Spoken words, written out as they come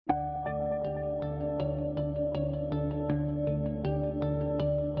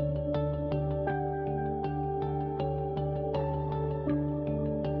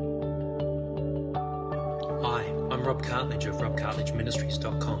Rob Cartledge of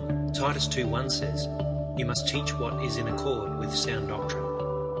robcartledgeministries.com. Titus 2:1 says, "You must teach what is in accord with sound doctrine."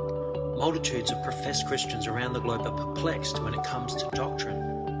 Multitudes of professed Christians around the globe are perplexed when it comes to doctrine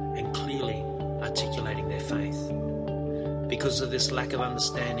and clearly articulating their faith. Because of this lack of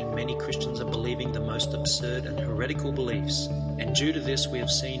understanding, many Christians are believing the most absurd and heretical beliefs, and due to this we have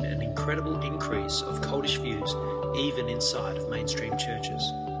seen an incredible increase of cultish views even inside of mainstream churches.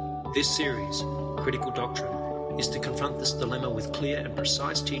 This series, Critical Doctrine, is to confront this dilemma with clear and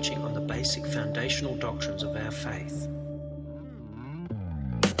precise teaching on the basic foundational doctrines of our faith.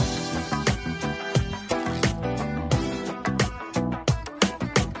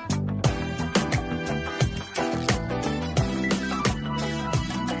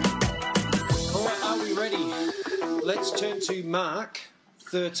 All right, are we ready? Let's turn to Mark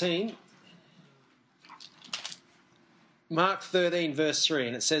 13. Mark 13, verse 3,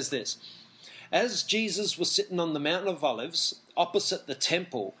 and it says this: "As Jesus was sitting on the Mountain of Olives, opposite the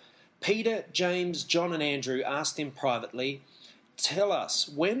temple, Peter, James, John, and Andrew asked him privately, 'Tell us,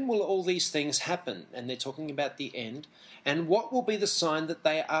 when will all these things happen?'" And they're talking about the end. "And what will be the sign that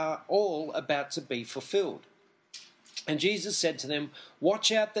they are all about to be fulfilled?" And Jesus said to them, "Watch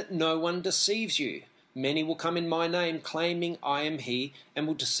out that no one deceives you. Many will come in my name, claiming I am he, and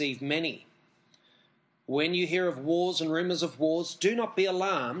will deceive many. When you hear of wars and rumors of wars, do not be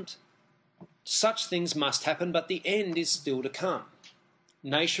alarmed. Such things must happen, but the end is still to come.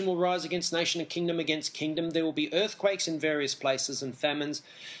 Nation will rise against nation and kingdom against kingdom. There will be earthquakes in various places and famines.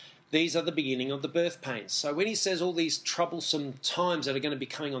 These are the beginning of the birth pains." So when he says all these troublesome times that are going to be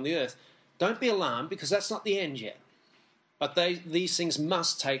coming on the earth, don't be alarmed, because that's not the end yet. But these things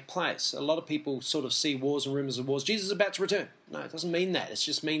must take place. A lot of people sort of see wars and rumors of wars. Jesus is about to return. No, it doesn't mean that. It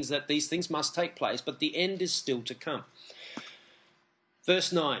just means that these things must take place, but the end is still to come.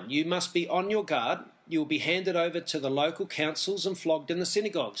 Verse 9, "You must be on your guard. You will be handed over to the local councils and flogged in the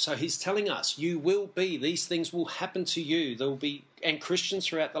synagogues." So he's telling us, these things will happen to you. There will be, and Christians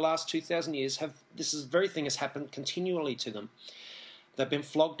throughout the last 2,000 years this very thing has happened continually to them. They've been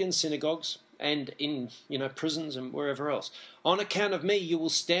flogged in synagogues and in prisons and wherever else. "On account of me, you will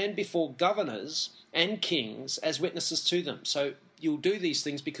stand before governors and kings as witnesses to them." So you'll do these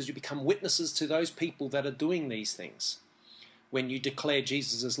things because you become witnesses to those people that are doing these things. When you declare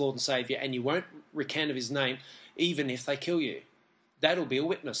Jesus as Lord and Saviour, and you won't recant of his name, even if they kill you, that'll be a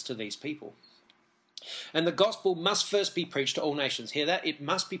witness to these people. "And the gospel must first be preached to all nations." Hear that? It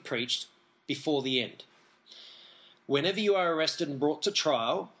must be preached before the end. "Whenever you are arrested and brought to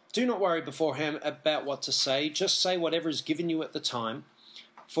trial, do not worry beforehand about what to say. Just say whatever is given you at the time,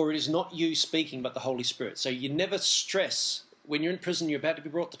 for it is not you speaking, but the Holy Spirit." So you never stress. When you're in prison, you're about to be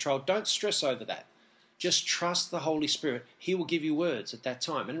brought to trial, don't stress over that. Just trust the Holy Spirit. He will give you words at that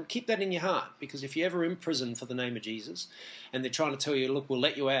time. And keep that in your heart, because if you're ever in prison for the name of Jesus, and they're trying to tell you, "Look, we'll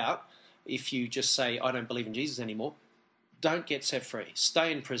let you out if you just say, I don't believe in Jesus anymore," don't get set free.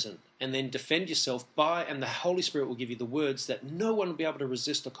 Stay in prison and then defend yourself and the Holy Spirit will give you the words that no one will be able to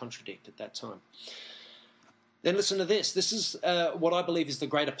resist or contradict at that time. Then listen to this. This is what I believe is the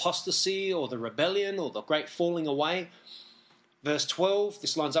great apostasy or the rebellion or the great falling away. Verse 12,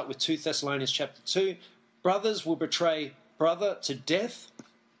 this lines up with 2 Thessalonians chapter 2. "Brothers will betray brother to death,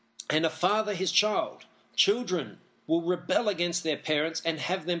 and a father his child. Children will rebel against their parents and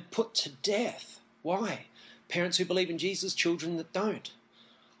have them put to death." Why? Parents who believe in Jesus, children that don't.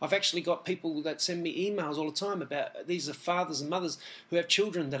 I've actually got people that send me emails all the time about these are fathers and mothers who have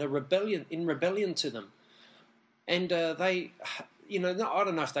children that are in rebellion to them. And I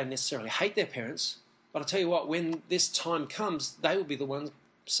don't know if they necessarily hate their parents, but I'll tell you what, when this time comes, they will be the ones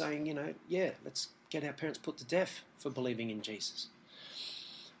saying, let's get our parents put to death for believing in Jesus.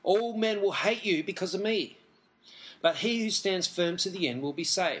 "All men will hate you because of me, but he who stands firm to the end will be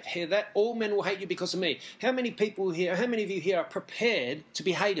saved." Hear that? All men will hate you because of me. How many of you here are prepared to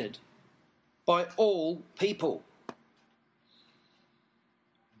be hated by all people?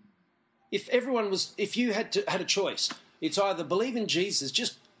 If you had a choice, it's either believe in Jesus,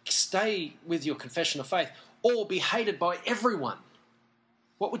 just stay with your confession of faith, or be hated by everyone.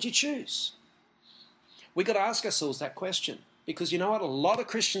 What would you choose? We've got to ask ourselves that question. Because you know what? A lot of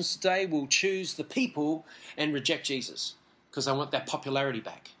Christians today will choose the people and reject Jesus because they want that popularity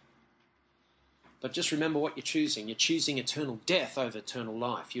back. But just remember what you're choosing. You're choosing eternal death over eternal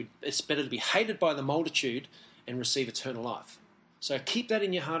life. It's better to be hated by the multitude and receive eternal life. So keep that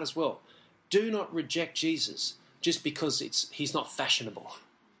in your heart as well. Do not reject Jesus just because he's not fashionable.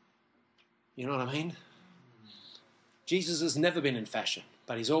 You know what I mean? Jesus has never been in fashion,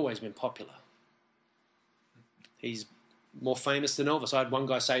 but he's always been popular. He's more famous than Elvis. I had one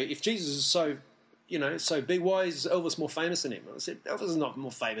guy say, if Jesus is so so why is Elvis more famous than him? I said, Elvis is not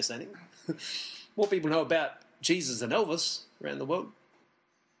more famous than him. More people know about Jesus than Elvis around the world.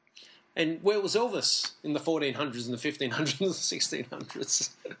 And where was Elvis in the 1400s and the 1500s and the 1600s?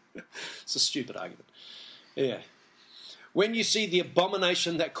 It's a stupid argument. Yeah. When you see the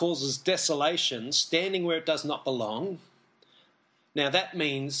abomination that causes desolation standing where it does not belong, now that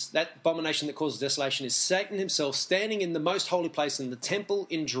means that abomination that causes desolation is Satan himself standing in the most holy place in the temple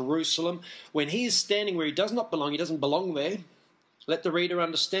in Jerusalem. When he is standing where he does not belong, he doesn't belong there. Let the reader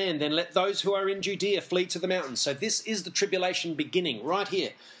understand. Then let those who are in Judea flee to the mountains. So this is the tribulation beginning right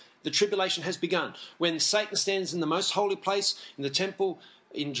here. The tribulation has begun. When Satan stands in the most holy place in the temple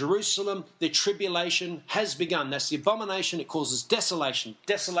in Jerusalem, the tribulation has begun. That's the abomination. It causes desolation.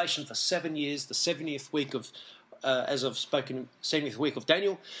 Desolation for 7 years, the 70th week of, as I've spoken, 70th week of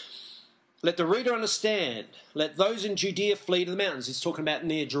Daniel. Let the reader understand. Let those in Judea flee to the mountains. He's talking about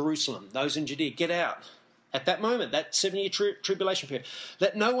near Jerusalem. Those in Judea, get out. At that moment, that 7-year tribulation period.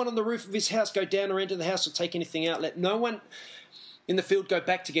 Let no one on the roof of his house go down or enter the house or take anything out. Let no one in the field go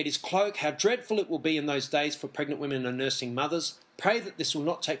back to get his cloak. How dreadful it will be in those days for pregnant women and nursing mothers. Pray that this will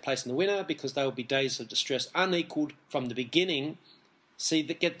not take place in the winter, because they will be days of distress unequaled from the beginning. See,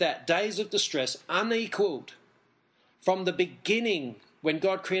 get that. Days of distress unequaled from the beginning when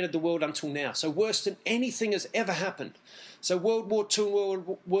God created the world until now. So worse than anything has ever happened. So World War II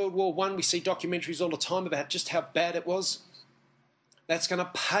and World War I, we see documentaries all the time about just how bad it was. That's going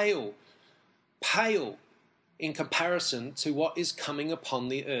to pale in comparison to what is coming upon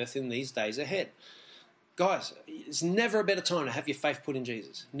the earth in these days ahead. Guys, it's never a better time to have your faith put in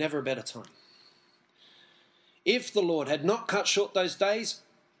Jesus. Never a better time. If the Lord had not cut short those days,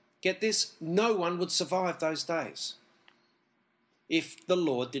 get this, no one would survive those days. If the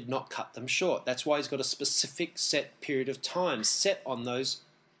Lord did not cut them short. That's why he's got a specific set period of time set on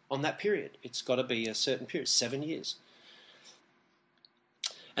that period. It's got to be a certain period, 7 years.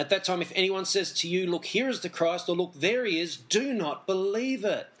 At that time, if anyone says to you, look, here is the Christ, or look, there he is, do not believe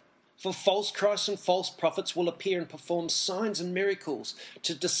it. For false Christs and false prophets will appear and perform signs and miracles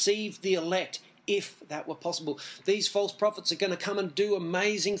to deceive the elect, if that were possible. These false prophets are going to come and do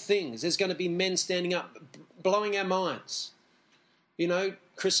amazing things. There's going to be men standing up, blowing our minds.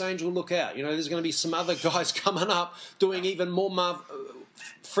 Chris Angel, look out. There's going to be some other guys coming up doing even more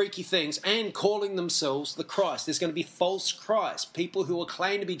freaky things and calling themselves the Christ. There's going to be false Christs, people who will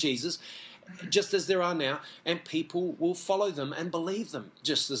claim to be Jesus, just as there are now, and people will follow them and believe them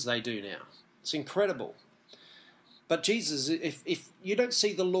just as they do now. It's incredible. But Jesus, if you don't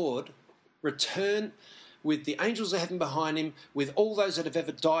see the Lord return with the angels of heaven behind him, with all those that have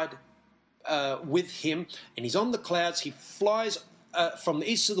ever died with him, and he's on the clouds, he flies from the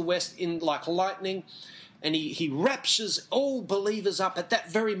east to the west in like lightning, and he raptures all believers up at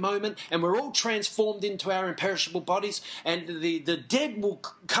that very moment, and we're all transformed into our imperishable bodies, and the dead will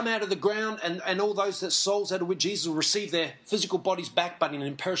come out of the ground, and all those souls that are with Jesus will receive their physical bodies back, but in an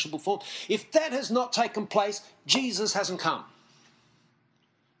imperishable form. If that has not taken place, Jesus hasn't come.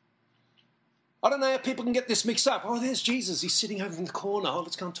 I don't know how people can get this mixed up. Oh, there's Jesus. He's sitting over in the corner. Oh,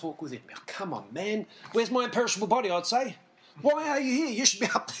 let's go and talk with him. Oh, come on, man. Where's my imperishable body, I'd say? Why are you here? You should be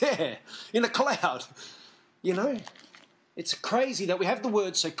up there in a cloud. It's crazy that we have the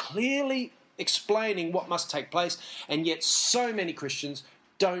word so clearly explaining what must take place, and yet so many Christians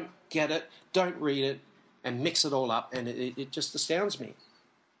don't get it, don't read it, and mix it all up, and it just astounds me.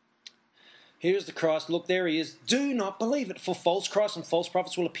 Here's the Christ. Look, there he is. Do not believe it, for false Christs and false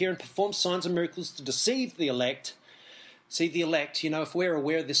prophets will appear and perform signs and miracles to deceive the elect. See, the elect, if we're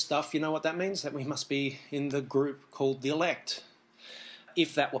aware of this stuff, you know what that means? That we must be in the group called the elect,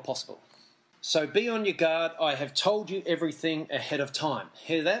 if that were possible. So be on your guard. I have told you everything ahead of time.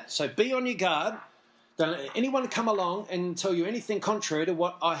 Hear that? So be on your guard. Don't let anyone come along and tell you anything contrary to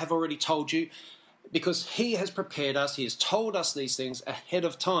what I have already told you, because he has prepared us. He has told us these things ahead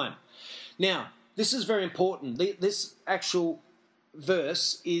of time. Now, this is very important. This actual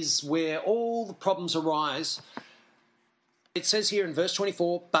verse is where all the problems arise. It says here in verse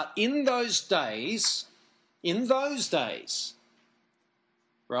 24, but in those days,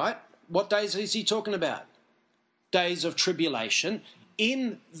 right? What days is he talking about? Days of tribulation.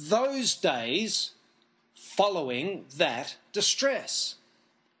 In those days following that distress.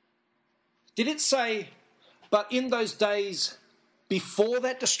 Did it say, but in those days before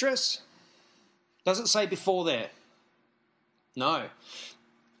that distress? Does it say before there? No.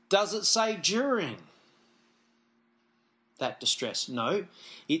 Does it say during that distress? No.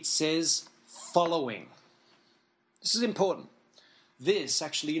 It says following. This is important. This,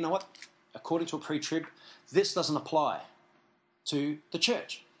 actually, you know what? According to a pre-trib, this doesn't apply to the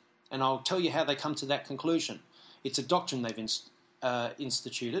church. And I'll tell you how they come to that conclusion. It's a doctrine they've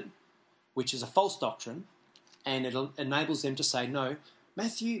instituted, which is a false doctrine, and it enables them to say, no,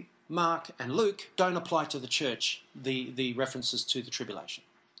 Matthew, Mark, and Luke don't apply to the church, the references to the tribulation.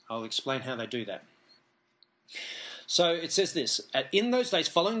 I'll explain how they do that. So it says this, in those days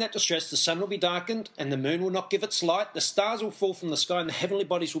following that distress, the sun will be darkened and the moon will not give its light. The stars will fall from the sky and the heavenly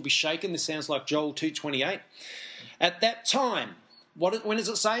bodies will be shaken. This sounds like Joel 2:28. At that time, when does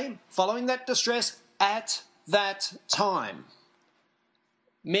it say? Following that distress, at that time,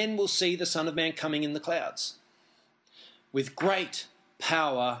 men will see the Son of Man coming in the clouds with great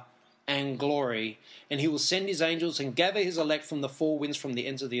power and glory, and he will send his angels and gather his elect from the four winds, from the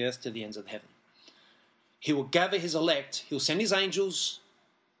ends of the earth to the ends of heaven. He will gather his elect. He'll send his angels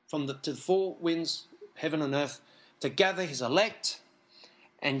to the four winds, heaven and earth, to gather his elect.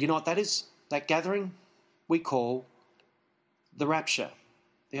 And you know what that is? That gathering we call the rapture,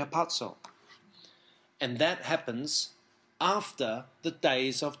 the harpazo. And that happens after the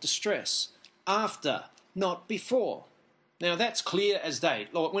days of distress. After, not before. Now that's clear as day.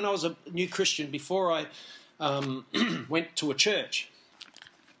 Like when I was a new Christian, before I went to a church,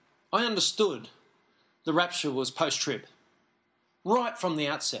 I understood the rapture was post-trib. Right from the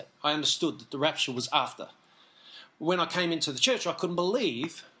outset, I understood that the rapture was after. When I came into the church, I couldn't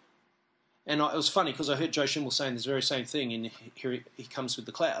believe, and it was funny because I heard Joe Schimmel saying this very same thing, and here he comes with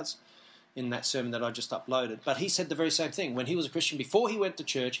the clouds in that sermon that I just uploaded. But he said the very same thing. When he was a Christian, before he went to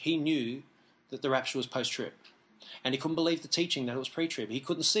church, he knew that the rapture was post-trib. And he couldn't believe the teaching that it was pre-trib. He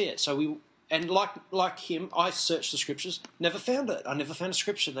couldn't see it. And like him, I searched the scriptures, never found it. I never found a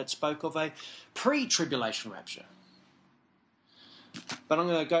scripture that spoke of a pre-tribulation rapture. But I'm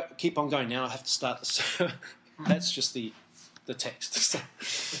going to keep on going now. I have to start this. That's just the text. So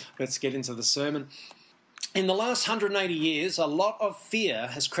let's get into the sermon. In the last 180 years, a lot of fear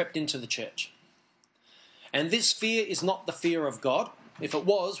has crept into the church. And this fear is not the fear of God. If it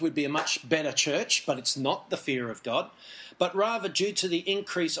was, we'd be a much better church, but it's not the fear of God, but rather due to the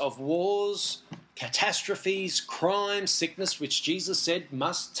increase of wars, catastrophes, crime, sickness, which Jesus said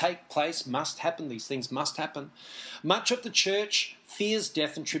must take place, must happen. These things must happen. Much of the church fears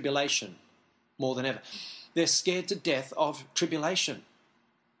death and tribulation more than ever. They're scared to death of tribulation.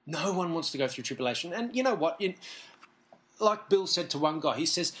 No one wants to go through tribulation. And you know what? Like Bill said to one guy, he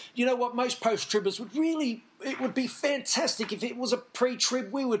says, you know what, most post-tribbers it would be fantastic if it was a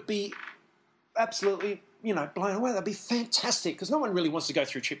pre-trib. We would be absolutely, blown away. That'd be fantastic because no one really wants to go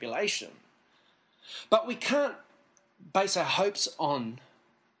through tribulation. But we can't base our hopes on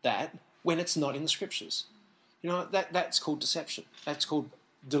that when it's not in the scriptures. That's called deception. That's called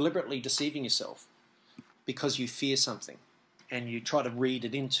deliberately deceiving yourself because you fear something and you try to read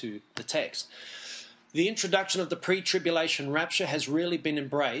it into the text. The introduction of the pre-tribulation rapture has really been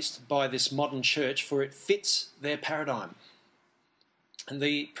embraced by this modern church, for it fits their paradigm. And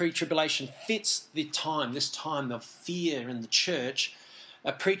the pre-tribulation fits this time of fear in the church.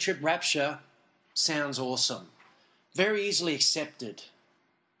 A pre-trib rapture sounds awesome, very easily accepted.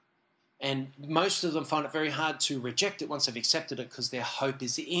 And most of them find it very hard to reject it once they've accepted it because their hope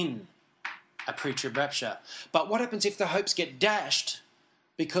is in a pre-trib rapture. But what happens if the hopes get dashed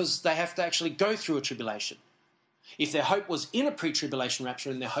because they have to actually go through a tribulation? If their hope was in a pre-tribulation rapture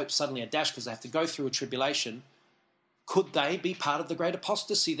and their hopes suddenly are dashed because they have to go through a tribulation, could they be part of the great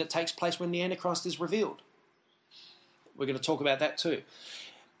apostasy that takes place when the Antichrist is revealed? We're going to talk about that too.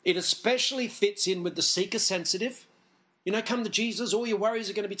 It especially fits in with the seeker-sensitive. Come to Jesus, all your worries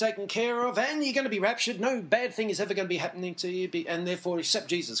are going to be taken care of, and you're going to be raptured. No bad thing is ever going to be happening to you, and therefore accept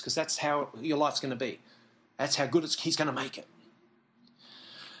Jesus, because that's how your life's going to be. That's how good he's going to make it.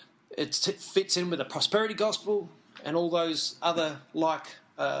 It fits in with the prosperity gospel and all those other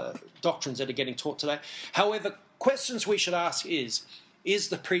doctrines that are getting taught today. However, questions we should ask is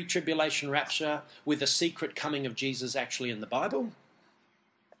the pre-tribulation rapture with the secret coming of Jesus actually in the Bible?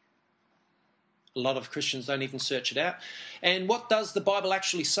 A lot of Christians don't even search it out. And what does the Bible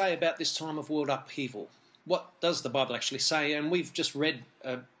actually say about this time of world upheaval? What does the Bible actually say? And we've just read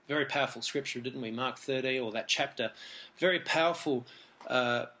a very powerful scripture, didn't we? Mark 13, or that chapter. Very powerfully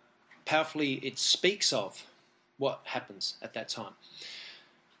it speaks of what happens at that time.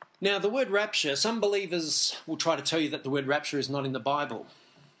 Now, the word rapture, some believers will try to tell you that the word rapture is not in the Bible.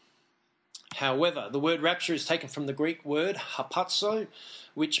 However, the word rapture is taken from the Greek word harpazo,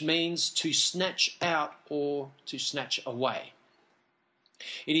 which means to snatch out or to snatch away.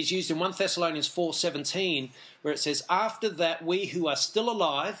 It is used in 1 Thessalonians 4:17, where it says, after that we who are still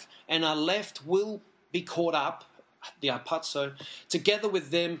alive and are left will be caught up, the harpazo, together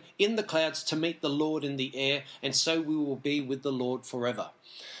with them in the clouds to meet the Lord in the air, and so we will be with the Lord forever.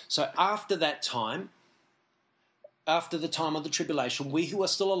 So after that time, after the time of the tribulation, we who are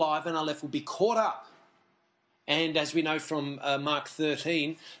still alive and are left will be caught up. And as we know from Mark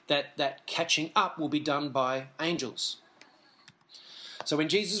 13, that catching up will be done by angels. So when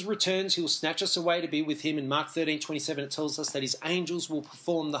Jesus returns, he will snatch us away to be with him. In Mark 13:27, it tells us that his angels will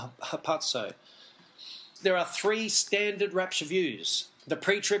perform the harpazo. There are three standard rapture views: the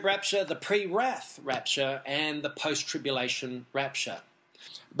pre-trib rapture, the pre-wrath rapture, and the post-tribulation rapture.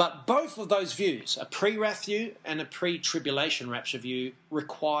 But both of those views, a pre-wrath view and a pre-tribulation rapture view,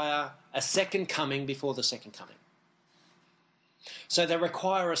 require a second coming before the second coming. So they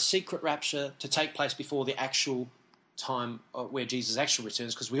require a secret rapture to take place before the actual time where Jesus actually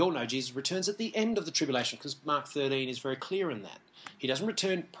returns, because we all know Jesus returns at the end of the tribulation, because Mark 13 is very clear in that. He doesn't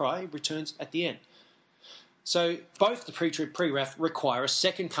return prior, he returns at the end. So both the pre-trib, pre-wrath require a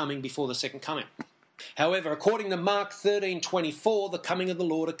second coming before the second coming. However, according to Mark 13:24, the coming of the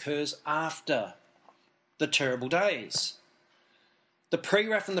Lord occurs after the terrible days. The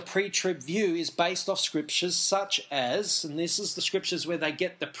pre-wrath and the pre-trib view is based off scriptures such as, and this is the scriptures where they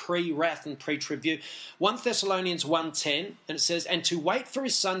get the pre-wrath and pre-trib view, 1 Thessalonians 1:10, and it says, "And to wait for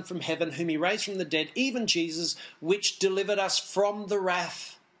his Son from heaven, whom he raised from the dead, even Jesus, which delivered us from the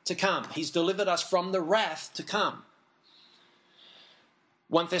wrath to come." He's delivered us from the wrath to come.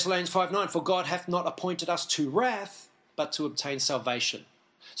 1 Thessalonians 5:9, "For God hath not appointed us to wrath, but to obtain salvation."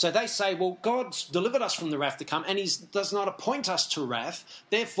 So they say, well, God's delivered us from the wrath to come, and he does not appoint us to wrath.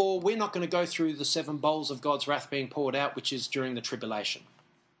 Therefore, we're not going to go through the 7 bowls of God's wrath being poured out, which is during the tribulation.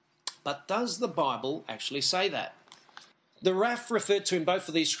 But does the Bible actually say that? The wrath referred to in both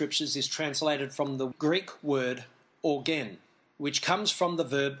of these scriptures is translated from the Greek word orgen, which comes from the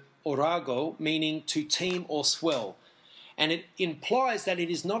verb orago, meaning to teem or swell. And it implies that it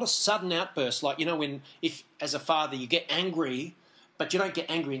is not a sudden outburst, like, when, if as a father you get angry, but you don't get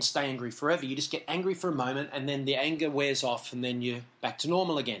angry and stay angry forever. You just get angry for a moment and then the anger wears off and then you're back to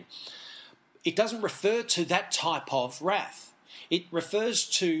normal again. It doesn't refer to that type of wrath. It refers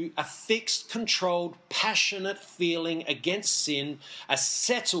to a fixed, controlled, passionate feeling against sin, a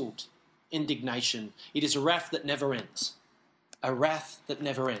settled indignation. It is a wrath that never ends. A wrath that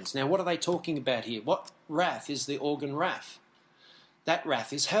never ends. Now, what are they talking about here? What wrath is the organ wrath? That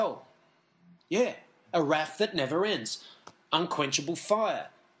wrath is hell. Yeah, a wrath that never ends. Unquenchable fire,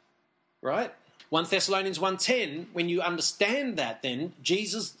 right? 1 Thessalonians 1:10, when you understand that, then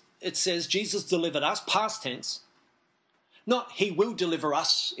it says Jesus delivered us, past tense. Not he will deliver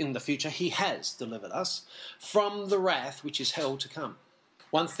us in the future, he has delivered us from the wrath which is hell to come.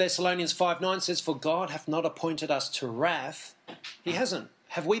 1 Thessalonians 5:9 says, "For God hath not appointed us to wrath." He hasn't.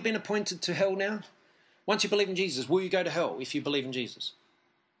 Have we been appointed to hell now? Once you believe in Jesus, will you go to hell if you believe in Jesus?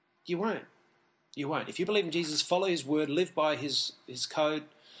 You won't. You won't. If you believe in Jesus, follow his word, live by his code,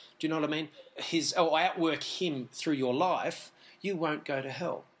 do you know what I mean? Or outwork him through your life, you won't go to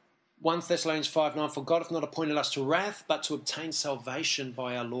hell. 1 Thessalonians 5:9, "For God hath not appointed us to wrath, but to obtain salvation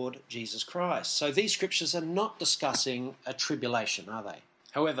by our Lord Jesus Christ." So these scriptures are not discussing a tribulation, are they?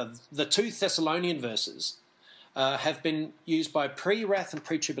 However, the 2 Thessalonian verses have been used by pre-wrath and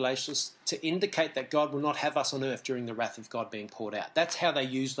pre-tribulationists to indicate that God will not have us on earth during the wrath of God being poured out. That's how they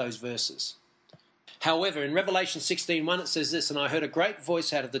use those verses. However, in Revelation 16:1 it says this, "And I heard a great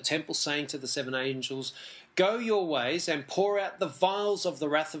voice out of the temple saying to the 7 angels, Go your ways and pour out the vials of the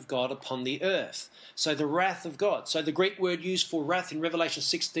wrath of God upon the earth." So the wrath of God. So the Greek word used for wrath in Revelation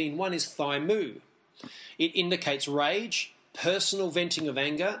 16:1 is thymou. It indicates rage, personal venting of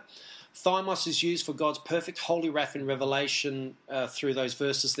anger. Thymos is used for God's perfect holy wrath in Revelation through those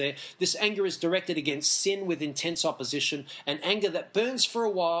verses there. This anger is directed against sin with intense opposition, an anger that burns for a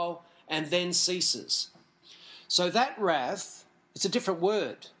while and then ceases. So that wrath, it's a different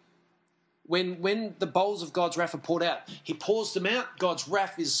word. When the bowls of God's wrath are poured out, he pours them out, God's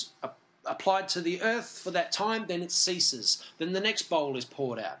wrath is applied to the earth for that time, then it ceases. Then the next bowl is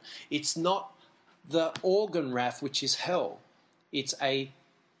poured out. It's not the organ wrath, which is hell. It's a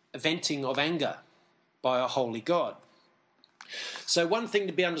venting of anger by a holy God. So one thing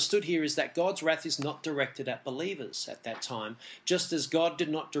to be understood here is that God's wrath is not directed at believers at that time, just as God did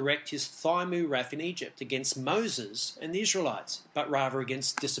not direct his thymou wrath in Egypt against Moses and the Israelites, but rather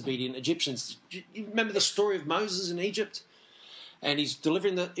against disobedient Egyptians. You remember the story of Moses in Egypt? And he's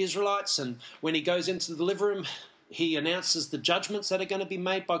delivering the Israelites, and when he goes in to deliver them, he announces the judgments that are going to be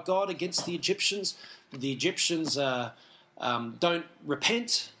made by God against the Egyptians. The Egyptians don't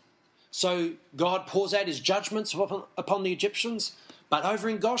repent. So God pours out his judgments upon the Egyptians. But over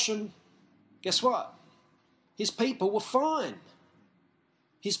in Goshen, guess what? His people were fine.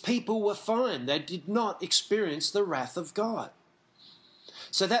 His people were fine. They did not experience the wrath of God.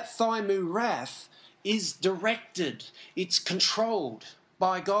 So that Thymu wrath is directed, it's controlled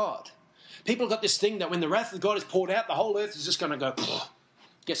by God. People have got this thing that when the wrath of God is poured out, the whole earth is just going to go,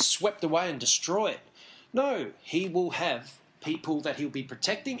 get swept away and destroyed. No, he will have people that he'll be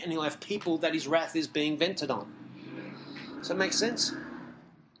protecting, and he'll have people that his wrath is being vented on. Does that make sense?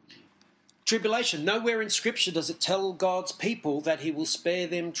 Tribulation. Nowhere in Scripture does it tell God's people that he will spare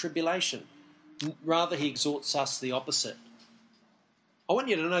them tribulation. Rather, he exhorts us the opposite. I want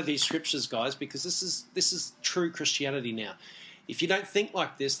you to know these scriptures, guys, because this is true Christianity now. If you don't think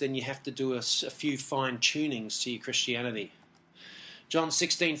like this, then you have to do a few fine tunings to your Christianity. John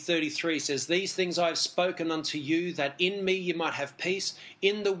 16:33 says, "These things I have spoken unto you, that in me you might have peace.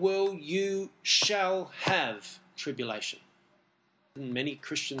 In the world you shall have tribulation." And many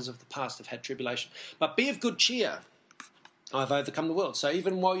Christians of the past have had tribulation. But be of good cheer. I've overcome the world. So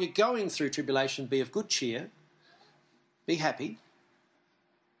even while you're going through tribulation, be of good cheer. Be happy.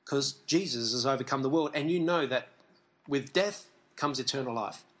 Because Jesus has overcome the world. And you know that with death comes eternal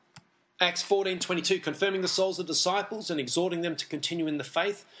life. Acts 14:22, confirming the souls of disciples and exhorting them to continue in the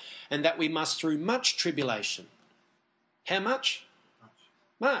faith, and that we must through much tribulation. How much?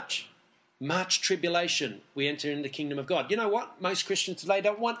 Much. Much tribulation we enter into the kingdom of God. You know what? Most Christians today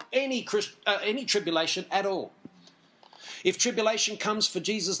don't want any tribulation at all. If tribulation comes for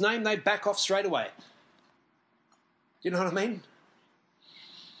Jesus' name, they back off straight away. Do you know what I mean?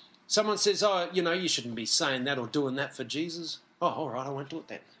 Someone says, "Oh, you shouldn't be saying that or doing that for Jesus." "Oh, all right, I won't do it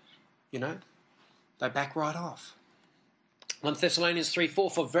then." They back right off. 1 Thessalonians 3:4,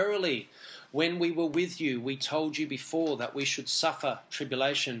 "For verily, when we were with you, we told you before that we should suffer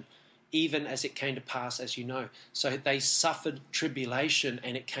tribulation, even as it came to pass, as you know." So they suffered tribulation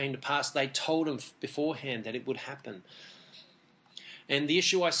and it came to pass. They told them beforehand that it would happen. And the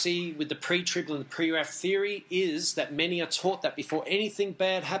issue I see with the pre-trib and the pre-wrath theory is that many are taught that before anything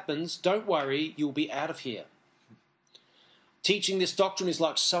bad happens, don't worry, you'll be out of here. Teaching this doctrine is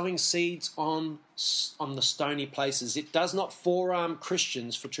like sowing seeds on the stony places. It does not forearm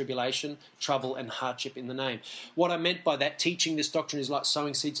Christians for tribulation, trouble, and hardship in the name. What I meant by that, teaching this doctrine is like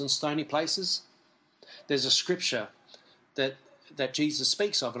sowing seeds on stony places. There's a scripture that Jesus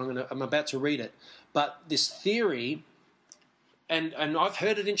speaks of, and I'm about to read it. But this theory, and I've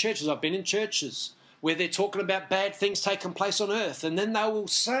heard it in churches. I've been in churches where they're talking about bad things taking place on earth, and then they will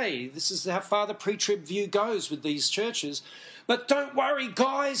say, this is how far the pre-trib view goes with these churches, "But don't worry,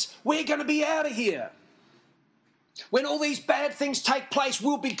 guys, we're going to be out of here. When all these bad things take place,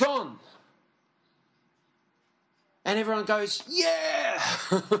 we'll be gone." And everyone goes, "Yeah,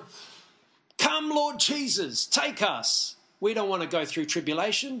 come Lord Jesus, take us. We don't want to go through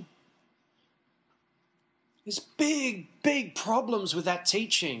tribulation." There's big problems with that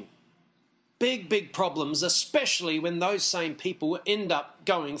teaching. Big problems, especially when those same people end up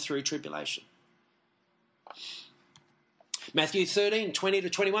going through tribulation. Matthew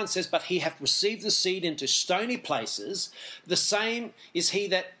 13:20-21 says, "But he hath received the seed into stony places. The same is he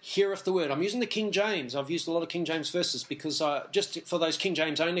that heareth the word." I'm using the King James. I've used a lot of King James verses because just for those King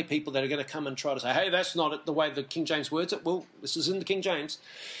James only people that are going to come and try to say, "Hey, that's not the way the King James words it." Well, this is in the King James.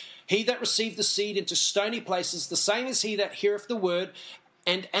 "He that received the seed into stony places, the same is he that heareth the word,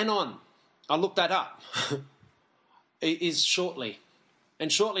 and anon," I looked that up, "is shortly. And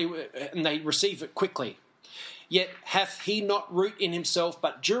they receive it quickly. Yet hath he not root in himself,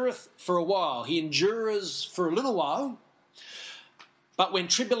 but dureth for a while." He endures for a little while. "But when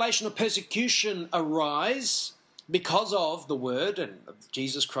tribulation or persecution arise because of the word and of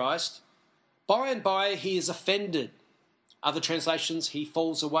Jesus Christ, by and by he is offended." Other translations, he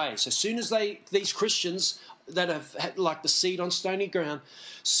falls away. So as soon as these Christians that have had like the seed on stony ground,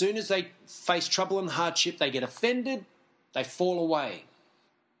 as soon as they face trouble and hardship, they get offended, they fall away.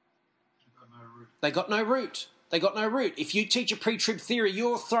 They got no root. They got no root. If you teach a pre-trib theory,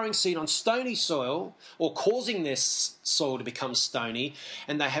 you're throwing seed on stony soil or causing this soil to become stony,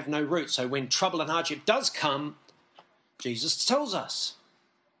 and they have no root. So when trouble and hardship does come, Jesus tells us,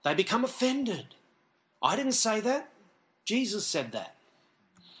 they become offended. I didn't say that. Jesus said that.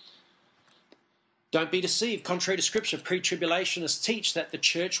 Don't be deceived. Contrary to Scripture, pre-tribulationists teach that the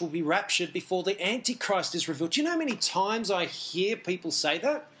church will be raptured before the Antichrist is revealed. Do you know how many times I hear people say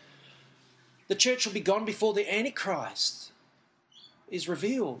that? The church will be gone before the Antichrist is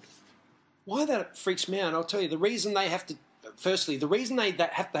revealed. Why that freaks me out, I'll tell you. The reason they have to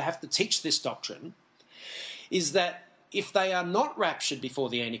teach this doctrine is that if they are not raptured before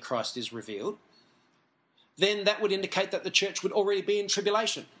the Antichrist is revealed, then that would indicate that the church would already be in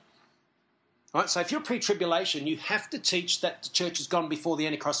tribulation. All right, so if you're pre-tribulation, you have to teach that the church has gone before the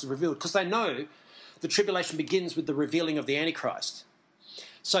Antichrist is revealed, because they know the tribulation begins with the revealing of the Antichrist.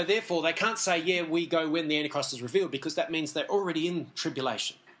 So therefore, they can't say, yeah, we go when the Antichrist is revealed, because that means they're already in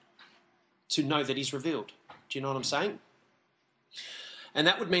tribulation to know that he's revealed. Do you know what I'm saying? And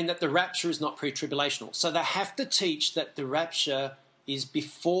that would mean that the rapture is not pre-tribulational. So they have to teach that the rapture is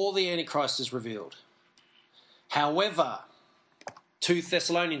before the Antichrist is revealed. However, 2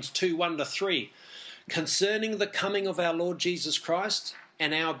 Thessalonians 2:1-3, concerning the coming of our Lord Jesus Christ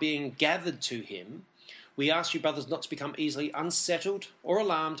and our being gathered to him, we ask you, brothers, not to become easily unsettled or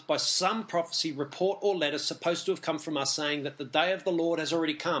alarmed by some prophecy, report, or letter supposed to have come from us, saying that the day of the Lord has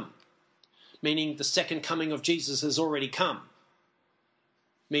already come, meaning the second coming of Jesus has already come,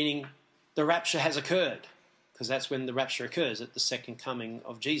 meaning the rapture has occurred, because that's when the rapture occurs, at the second coming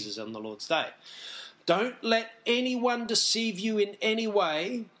of Jesus on the Lord's day. Don't let anyone deceive you in any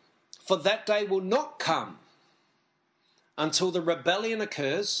way, for that day will not come until the rebellion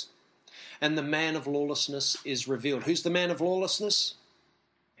occurs and the man of lawlessness is revealed. Who's the man of lawlessness?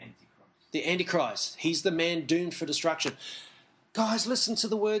 Antichrist. The Antichrist. He's the man doomed for destruction. Guys, listen to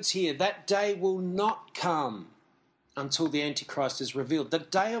the words here. That day will not come until the Antichrist is revealed. The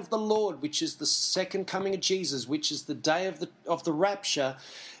day of the Lord, which is the second coming of Jesus, which is the day of the rapture,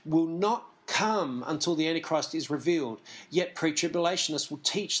 will not come until the Antichrist is revealed. Yet pre-tribulationists will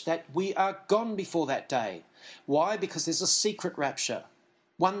teach that we are gone before that day. Why? Because there's a secret rapture,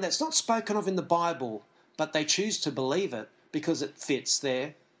 one that's not spoken of in the Bible, but they choose to believe it because it fits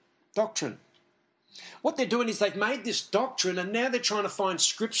their doctrine. What they're doing is they've made this doctrine, and now they're trying to find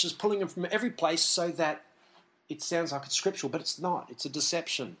scriptures, pulling them from every place so that it sounds like it's scriptural, but it's not. It's a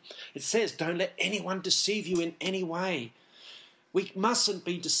deception. It says, don't let anyone deceive you in any way. We mustn't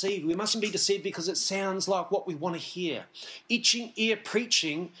be deceived. We mustn't be deceived because it sounds like what we want to hear. Itching ear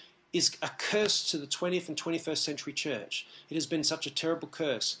preaching is a curse to the 20th and 21st century church. It has been such a terrible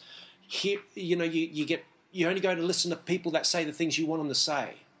curse. Here, you only go to listen to people that say the things you want them to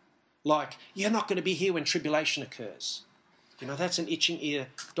say. Like, you're not going to be here when tribulation occurs. That's an itching ear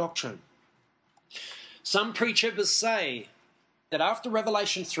doctrine. Some pre-tribbers say that after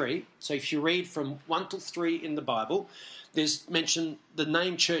Revelation 3, so if you read from 1 to 3 in the Bible, there's mention, the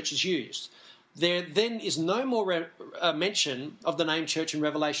name church is used. There then is no more mention of the name church in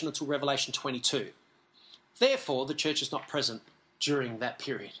Revelation until Revelation 22. Therefore, the church is not present during that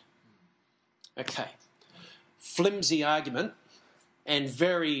period. Okay. Flimsy argument, and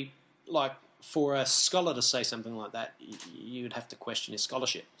very, for a scholar to say something like that, you'd have to question his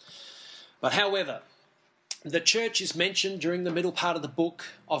scholarship. But however, the church is mentioned during the middle part of the book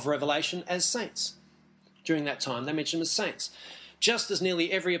of Revelation as saints. During that time, they mention them as saints. Just as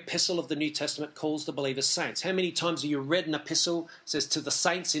nearly every epistle of the New Testament calls the believers saints. How many times have you read an epistle that says to the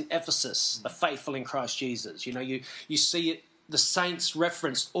saints in Ephesus, the faithful in Christ Jesus? You see it, the saints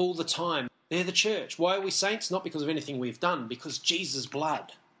referenced all the time. They're the church. Why are we saints? Not because of anything we've done, because Jesus'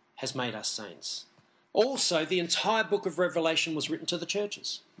 blood has made us saints. Also, the entire book of Revelation was written to the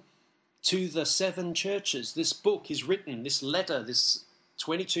churches, to the 7 churches. This book is written, this letter, this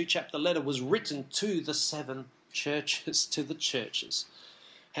 22-chapter letter was written to the 7 churches, to the churches.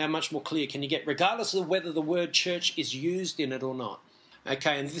 How much more clear can you get, regardless of whether the word church is used in it or not?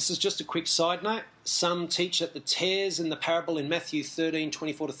 Okay, and this is just a quick side note. Some teach that the tares in the parable in Matthew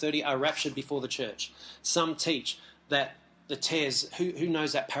 13:24-30 are raptured before the church. Some teach that the tares, who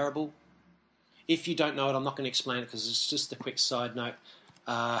knows that parable? If you don't know it, I'm not going to explain it because it's just a quick side note.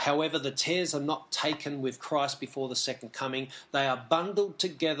 However, the tares are not taken with Christ before the second coming. They are bundled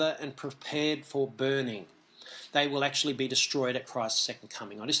together and prepared for burning. They will actually be destroyed at Christ's second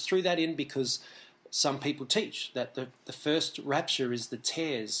coming. I just threw that in because some people teach that the first rapture is the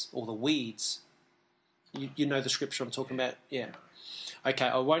tares or the weeds. You know the scripture I'm talking about? Yeah. Okay,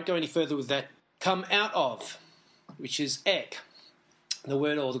 I won't go any further with that. Come out of, which is ek, the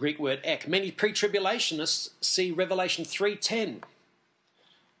word or the Greek word ek. Many pre-tribulationists see Revelation 3:10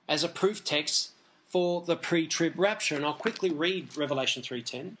 as a proof text for the pre-trib rapture. And I'll quickly read Revelation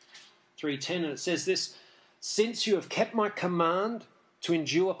 3:10, and it says this: since you have kept my command to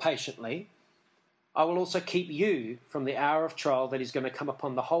endure patiently, I will also keep you from the hour of trial that is going to come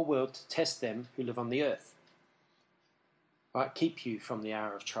upon the whole world to test them who live on the earth. Right? Keep you from the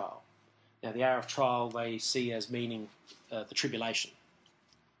hour of trial. Now, the hour of trial they see as meaning the tribulation.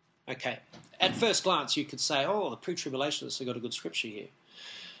 Okay. At first glance, you could say, oh, the pre-tribulationists have got a good scripture here.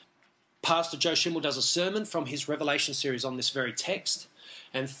 Pastor Joe Schimmel does a sermon from his Revelation series on this very text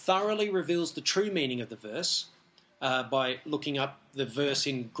and thoroughly reveals the true meaning of the verse by looking up the verse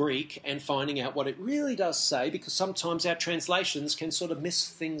in Greek and finding out what it really does say, because sometimes our translations can sort of miss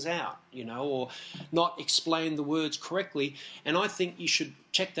things out, or not explain the words correctly. And I think you should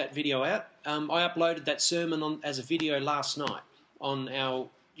check that video out. I uploaded that sermon as a video last night on our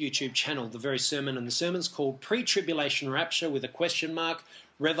YouTube channel, the very sermon, and the sermon's called Pre-Tribulation Rapture with a question mark,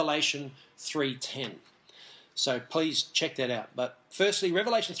 Revelation 3:10. So please check that out. But firstly,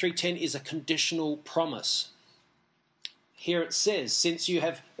 Revelation 3:10 is a conditional promise. Here it says, since you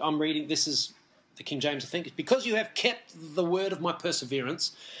have, I'm reading, this is the King James, I think, because you have kept the word of my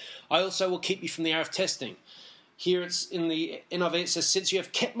perseverance, I also will keep you from the hour of testing. Here it's in the NIV, it says, since you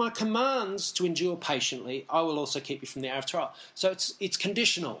have kept my commands to endure patiently, I will also keep you from the hour of trial. So it's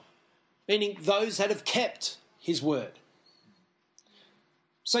conditional, meaning those that have kept his word.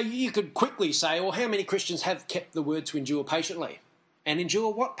 So you could quickly say, well, how many Christians have kept the word to endure patiently? And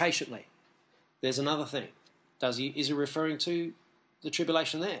endure what patiently? There's another thing. Is he referring to the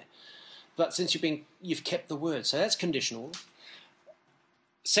tribulation there? But since you've kept the word, so that's conditional.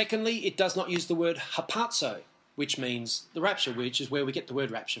 Secondly, it does not use the word hapazo, which means the rapture, which is where we get the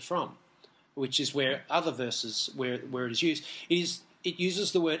word rapture from, which is where other verses where it is used. It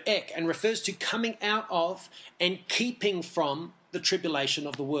uses the word ek and refers to coming out of and keeping from the tribulation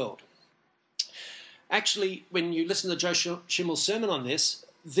of the world. Actually, when you listen to Joe Schimmel's sermon on this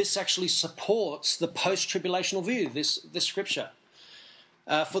actually supports the post-tribulational view, this scripture.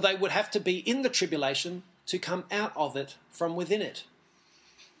 For they would have to be in the tribulation to come out of it from within it.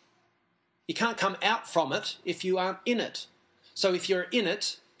 You can't come out from it if you aren't in it. So if you're in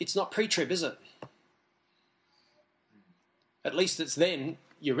it, it's not pre-trib, is it? At least it's then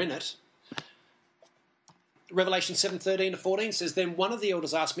you're in it. Revelation 7:13-14 says, then one of the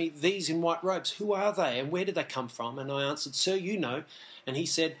elders asked me, these in white robes, who are they and where did they come from? And I answered, sir, you know. And he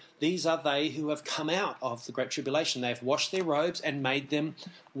said, these are they who have come out of the great tribulation. They have washed their robes and made them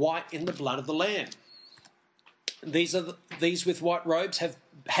white in the blood of the Lamb. These with white robes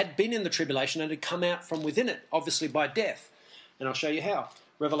had been in the tribulation and had come out from within it, obviously by death. And I'll show you how.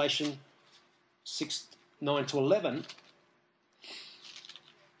 Revelation 6:9-11,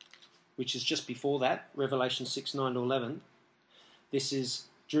 which is just before that, Revelation 6:9-11. This is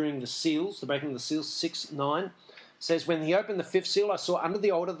during the seals, the breaking of the seals, 6:9. Says, when he opened the fifth seal, I saw under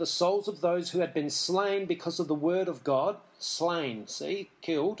the altar the souls of those who had been slain because of the word of God. Slain, see,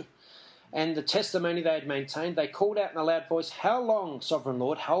 killed. And the testimony they had maintained. They called out in a loud voice, how long, sovereign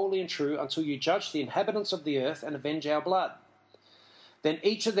Lord, holy and true, until you judge the inhabitants of the earth and avenge our blood? Then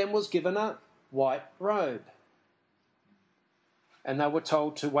each of them was given a white robe. And they were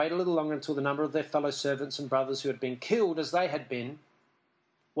told to wait a little longer until the number of their fellow servants and brothers who had been killed as they had been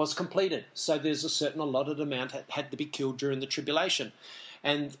was completed. So there's a certain allotted amount that had to be killed during the tribulation.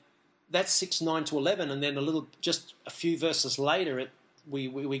 And that's 6:9-11, and then just a few verses later,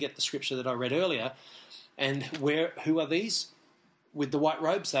 we get the scripture that I read earlier. And who are these? With the white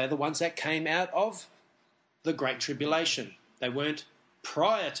robes, they're the ones that came out of the Great Tribulation. They weren't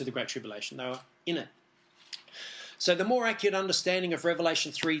prior to the Great Tribulation, they were in it. So the more accurate understanding of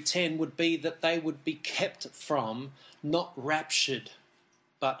Revelation 3:10 would be that they would be kept from, not raptured,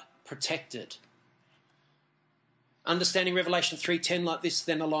 but protected. Understanding Revelation 3:10 like this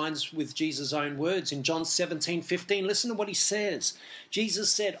then aligns with Jesus' own words in John 17:15. Listen to what he says.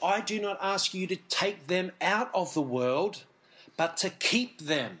 Jesus said, I do not ask you to take them out of the world, but to keep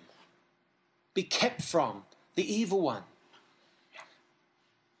them. Be kept from the evil one.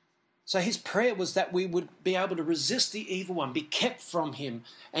 So his prayer was that we would be able to resist the evil one, be kept from him,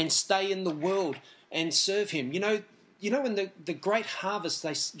 and stay in the world and serve him. You know when the great harvest,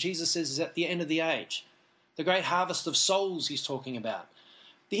 Jesus says, is at the end of the age. The great harvest of souls he's talking about.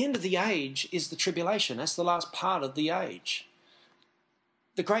 The end of the age is the tribulation. That's the last part of the age.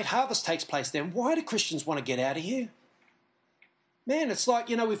 The great harvest takes place then. Why do Christians want to get out of here? Man, it's like,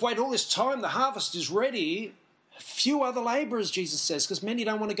 we've waited all this time. The harvest is ready. Few other labourers, Jesus says, because many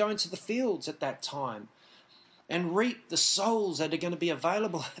don't want to go into the fields at that time and reap the souls that are going to be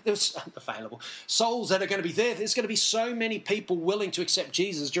available. Souls that are going to be there. There's going to be so many people willing to accept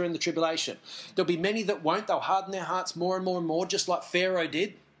Jesus during the tribulation. There'll be many that won't. They'll harden their hearts more and more and more, just like Pharaoh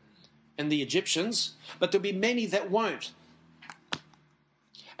did and the Egyptians. But there'll be many that won't.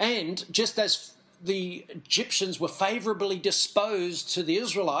 And just as the Egyptians were favourably disposed to the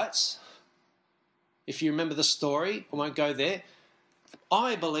Israelites, if you remember the story, I won't go there,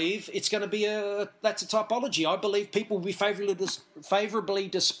 I believe it's going to be that's a typology. I believe people will be favourably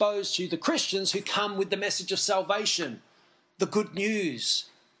disposed to the Christians who come with the message of salvation, the good news.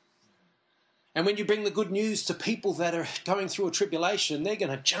 And when you bring the good news to people that are going through a tribulation, they're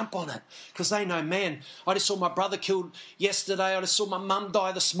going to jump on it because they know, man, I just saw my brother killed yesterday. I just saw my mum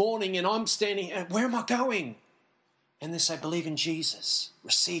die this morning and I'm standing here. Where am I going? And they say, believe in Jesus.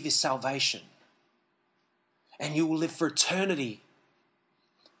 Receive his salvation. And you will live for eternity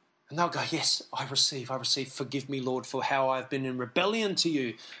And they'll go, yes, I receive. Forgive me, Lord, for how I've been in rebellion to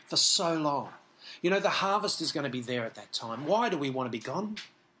you for so long. You know, the harvest is going to be there at that time. Why do we want to be gone?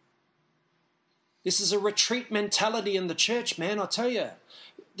 This is a retreat mentality in the church, man, I tell you.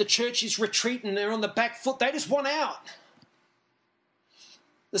 The church is retreating. They're on the back foot. They just want out.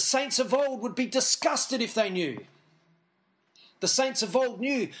 The saints of old would be disgusted if they knew. The saints of old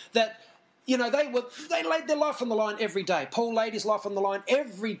knew that, you know, they laid their life on the line every day. Paul laid his life on the line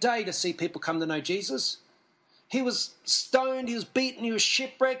every day to see people come to know Jesus. He was stoned, he was beaten, he was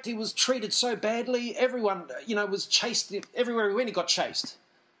shipwrecked, he was treated so badly. Everyone, you know, was chased. Everywhere he went, he got chased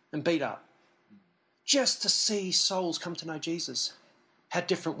and beat up. Just to see souls come to know Jesus. How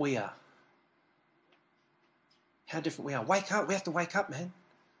different we are. How different we are. Wake up. We have to wake up, man.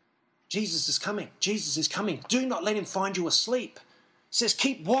 Jesus is coming. Jesus is coming. Do not let him find you asleep. It says,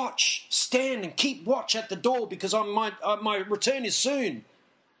 keep watch. Stand and keep watch at the door because my return is soon.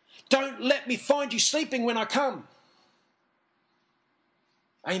 Don't let me find you sleeping when I come.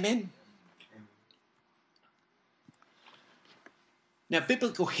 Amen. Now,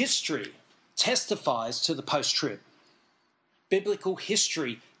 biblical history testifies to the post-trib. Biblical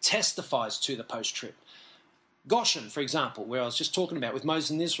history testifies to the post-trib. Goshen, for example, where I was just talking about with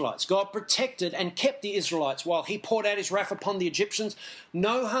Moses and the Israelites. God protected and kept the Israelites while he poured out his wrath upon the Egyptians.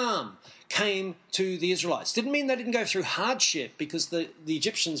 No harm came to the Israelites. Didn't mean they didn't go through hardship because the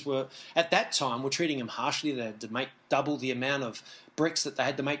Egyptians were, at that time, were treating them harshly. They had to make double the amount of bricks that they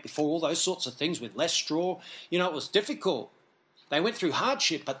had to make before, all those sorts of things with less straw. You know, it was difficult. They went through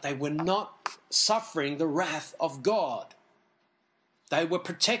hardship, but they were not suffering the wrath of God. They were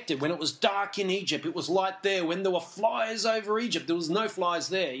protected. When it was dark in Egypt, it was light there. When there were flies over Egypt, there was no flies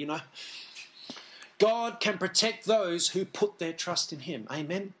there, you know. God can protect those who put their trust in him.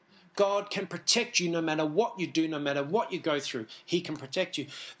 Amen. God can protect you no matter what you do, no matter what you go through. He can protect you.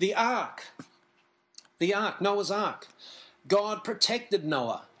 The ark, Noah's ark. God protected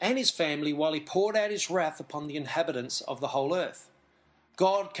Noah and his family while he poured out his wrath upon the inhabitants of the whole earth.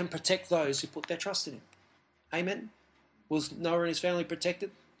 God can protect those who put their trust in him. Amen. Was Noah and his family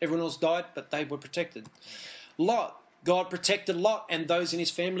protected? Everyone else died, but they were protected. Lot, God protected Lot and those in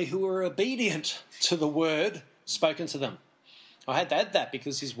his family who were obedient to the word spoken to them. I had to add that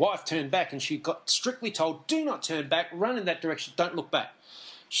because his wife turned back and she got strictly told, do not turn back, run in that direction, don't look back.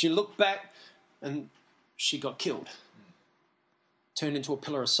 She looked back and she got killed. Turned into a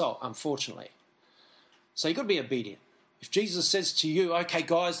pillar of salt, unfortunately. So you've got to be obedient. If Jesus says to you, okay,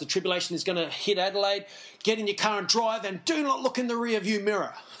 guys, the tribulation is going to hit Adelaide, get in your car and drive and do not look in the rear view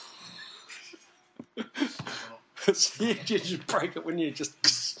mirror. You just break it when you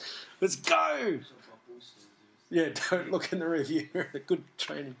just, let's go. Yeah, don't look in the rear view mirror. Good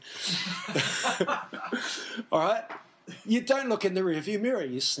training. All right? You don't look in the rear view mirror.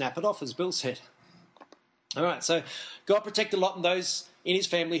 You snap it off, as Bill said. All right, so God protected Lot and those in his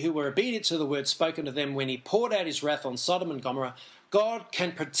family who were obedient to the word spoken to them when he poured out his wrath on Sodom and Gomorrah. God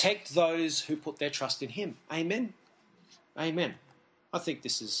can protect those who put their trust in him. Amen? Amen. I think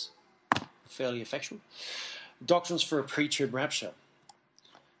this is fairly effectual. Doctrines for a pre-trib rapture.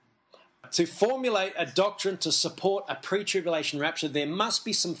 To formulate a doctrine to support a pre-tribulation rapture, there must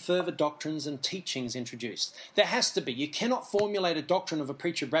be some further doctrines and teachings introduced. There has to be. You cannot formulate a doctrine of a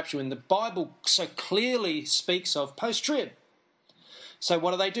pre-trib rapture when the Bible so clearly speaks of post-trib. So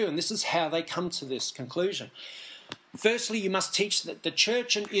what do? And this is how they come to this conclusion. Firstly, you must teach that the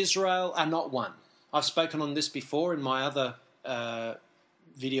church and Israel are not one. I've spoken on this before in my other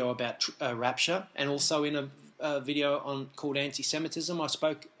video about rapture, and also in a video called Anti-Semitism. I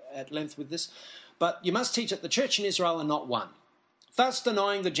spoke at length with this. But you must teach that the church and Israel are not one, thus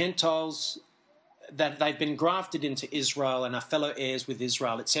denying the Gentiles that they've been grafted into Israel and are fellow heirs with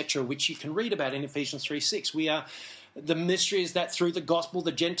Israel, etc., which you can read about in Ephesians 3:6. The mystery is that through the gospel,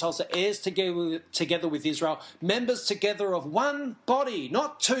 the Gentiles are heirs together with Israel, members together of one body,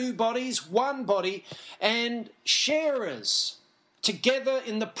 not two bodies, one body, and sharers together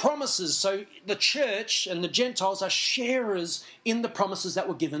in the promises. So the church and the Gentiles are sharers in the promises that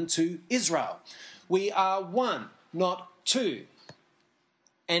were given to Israel. We are one, not two.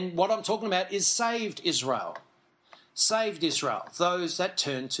 And what I'm talking about is saved Israel. Saved Israel, those that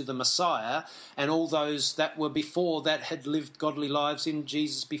turned to the Messiah, and all those that were before that had lived godly lives in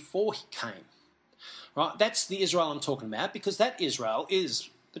Jesus before he came. Right? That's the Israel I'm talking about, because that Israel is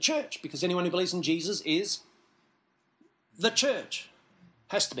the church, because anyone who believes in Jesus is the church.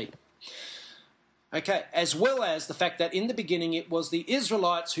 Has to be. Okay, as well as the fact that in the beginning it was the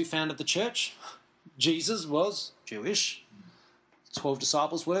Israelites who founded the church. Jesus was Jewish. 12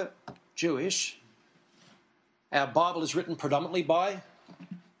 disciples were Jewish. Our Bible is written predominantly by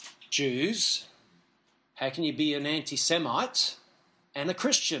Jews, how can you be an anti-Semite and a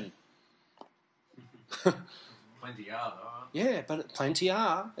Christian? Plenty are, though. Yeah, but plenty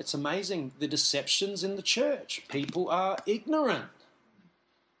are. It's amazing the deceptions in the church. People are ignorant.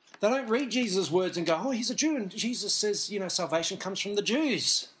 They don't read Jesus' words and go, oh, he's a Jew. And Jesus says, salvation comes from the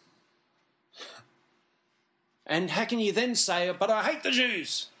Jews. And how can you then say, but I hate the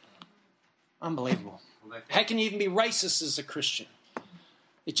Jews? Unbelievable. How can you even be racist as a Christian?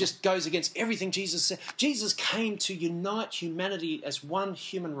 It just goes against everything Jesus said. Jesus came to unite humanity as one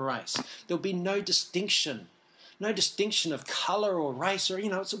human race. There'll be no distinction of colour or race.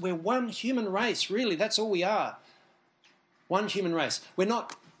 We're one human race, really. That's all we are. One human race. We're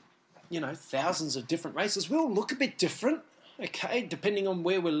not, thousands of different races. We all look a bit different, okay, depending on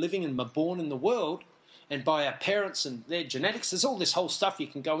where we're living and we're born in the world and by our parents and their genetics. There's all this whole stuff you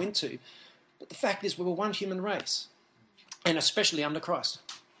can go into. But the fact is we're one human race, and especially under Christ.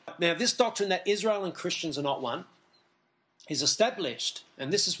 Now, this doctrine that Israel and Christians are not one is established,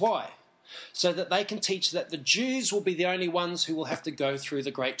 and this is why, so that they can teach that the Jews will be the only ones who will have to go through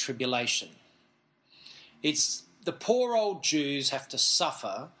the Great Tribulation. It's the poor old Jews have to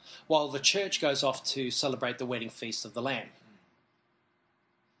suffer while the church goes off to celebrate the wedding feast of the Lamb.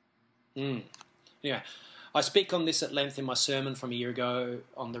 Anyway, I speak on this at length in my sermon from a year ago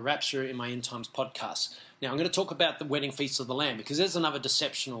on the rapture in my End Times podcast. Now, I'm going to talk about the wedding feast of the Lamb because there's another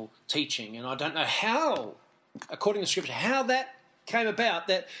deceptional teaching, and I don't know how, according to Scripture, how that came about,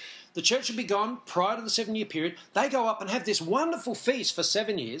 that the church would be gone prior to the 7-year period. They go up and have this wonderful feast for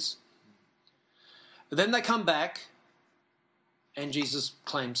 7 years. But then they come back and Jesus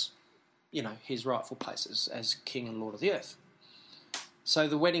claims, his rightful place as King and Lord of the earth. So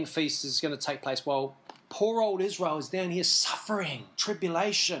the wedding feast is going to take place while poor old Israel is down here suffering,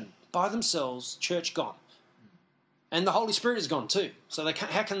 tribulation, by themselves, church gone. And the Holy Spirit is gone too. So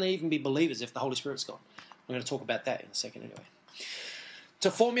how can they even be believers if the Holy Spirit's gone? I'm going to talk about that in a second anyway.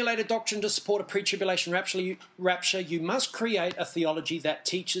 To formulate a doctrine to support a pre-tribulation rapture, you must create a theology that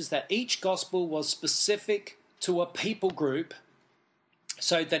teaches that each gospel was specific to a people group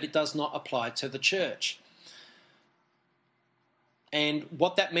so that it does not apply to the church. And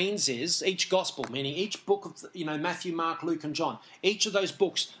what that means is each gospel, meaning each book of, Matthew, Mark, Luke, and John, each of those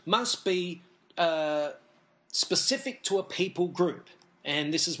books must be specific to a people group.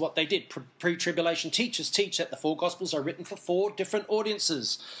 And this is what they did. Pre-tribulation teachers teach that the 4 Gospels are written for 4 different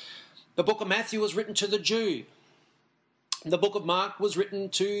audiences. The book of Matthew was written to the Jew. The book of Mark was written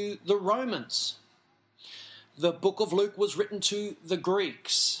to the Romans. The book of Luke was written to the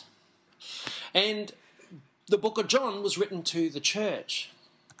Greeks. And the book of John was written to the church.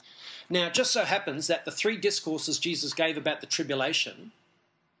 Now, it just so happens that the 3 discourses Jesus gave about the tribulation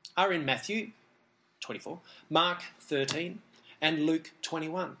are in Matthew 24, Mark 13, and Luke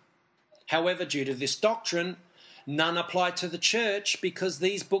 21. However, due to this doctrine, none apply to the church because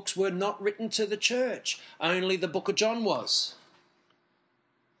these books were not written to the church. Only the book of John was.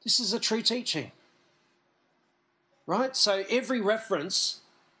 This is a true teaching. Right? So every reference,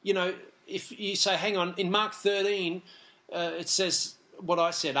 if you say, hang on, in Mark 13, it says what I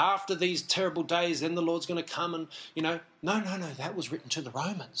said, after these terrible days, then the Lord's going to come and, no, that was written to the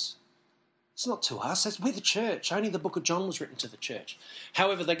Romans. It's not to us. We're the church. Only the book of John was written to the church.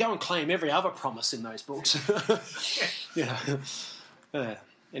 However, they go and claim every other promise in those books.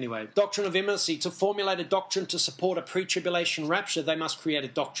 Anyway, doctrine of imminency. To formulate a doctrine to support a pre-tribulation rapture, they must create a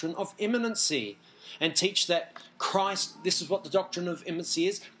doctrine of imminency and teach that Christ, this is what the doctrine of imminency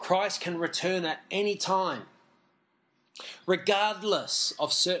is, Christ can return at any time, regardless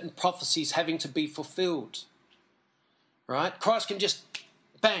of certain prophecies having to be fulfilled. Right? Christ can just,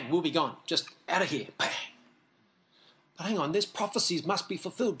 bang, we'll be gone. Just out of here. Bang. But hang on, there's prophecies must be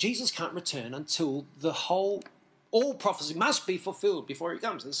fulfilled. Jesus can't return until all prophecy must be fulfilled before he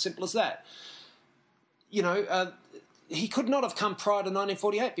comes. As simple as that. He could not have come prior to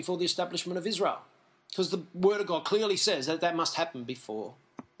 1948, before the establishment of Israel. Because the Word of God clearly says that must happen before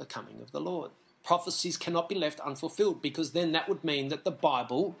the coming of the Lord. Prophecies cannot be left unfulfilled, because then that would mean that the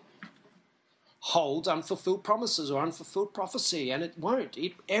Bible holds unfulfilled promises or unfulfilled prophecy, and it won't.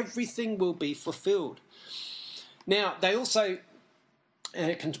 Everything will be fulfilled. Now, they also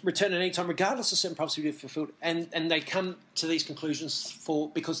can return at any time, regardless of certain prophecy being fulfilled, and they come to these conclusions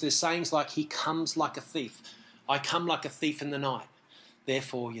because there's sayings like, he comes like a thief. I come like a thief in the night.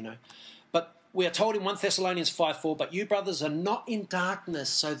 Therefore, But we are told in 1 Thessalonians 5:4, but you, brothers, are not in darkness,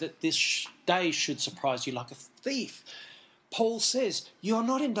 so that this day should surprise you like a thief. Paul says, you are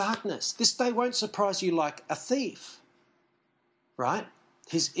not in darkness. This day won't surprise you like a thief. Right?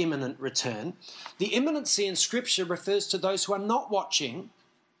 His imminent return. The imminency in Scripture refers to those who are not watching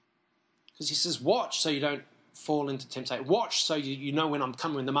Because he says, watch so you don't fall into temptation. Watch so you know when I'm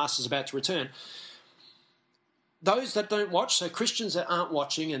coming, when the master's about to return. Those that don't watch, so Christians that aren't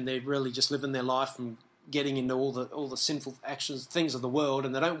watching and they're really just living their life and getting into all the sinful actions, things of the world,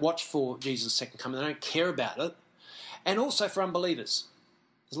 and they don't watch for Jesus' second coming, they don't care about it. And also for unbelievers.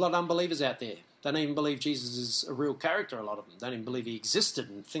 There's a lot of unbelievers out there. They don't even believe Jesus is a real character, a lot of them. They don't even believe he existed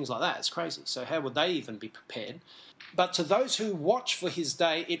and things like that. It's crazy. So how would they even be prepared? But to those who watch for his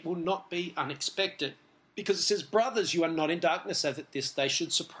day, it will not be unexpected. Because it says, brothers, you are not in darkness, so that this day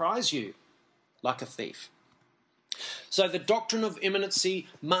should surprise you like a thief. So the doctrine of imminency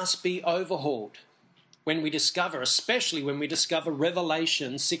must be overhauled when we discover, especially when we discover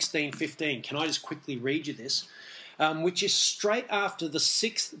Revelation 16:15. Can I just quickly read you this? Which is straight after the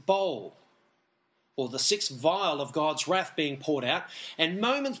sixth bowl, or the sixth vial of God's wrath being poured out, and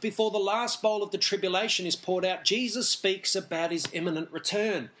moments before the last bowl of the tribulation is poured out, Jesus speaks about his imminent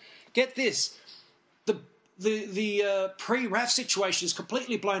return. Get this, the pre-wrath situation is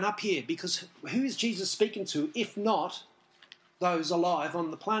completely blown up here, because who is Jesus speaking to if not those alive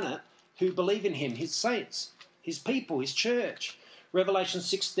on the planet who believe in him, his saints, his people, his church? Revelation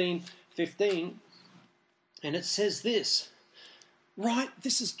 16:15, and it says this, right,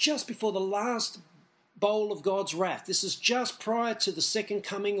 this is just before the last bowl of God's wrath. This is just prior to the second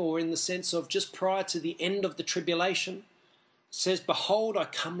coming, or in the sense of just prior to the end of the tribulation. It says, behold, I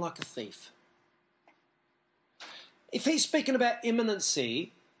come like a thief. If he's speaking about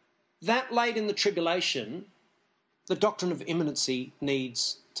imminency, that late in the tribulation, the doctrine of imminency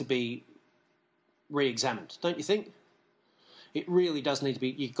needs to be re-examined, don't you think? It really does need to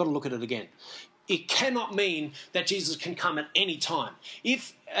be. You've got to look at it again. It cannot mean that Jesus can come at any time.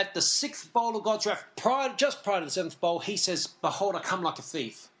 If at the sixth bowl of God's wrath, just prior to the seventh bowl, he says, behold, I come like a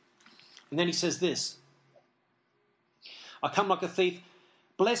thief. And then he says this, I come like a thief.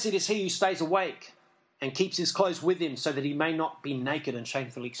 Blessed is he who stays awake and keeps his clothes with him, so that he may not be naked and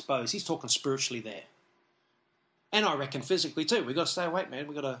shamefully exposed. He's talking spiritually there. And I reckon physically too. We've got to stay awake, man.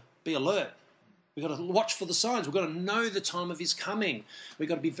 We've got to be alert. We've got to watch for the signs. We've got to know the time of his coming. We've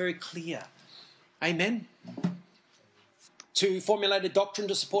got to be very clear. Amen? To formulate a doctrine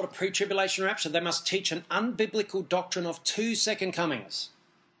to support a pre-tribulation rapture, they must teach an unbiblical doctrine of two second comings.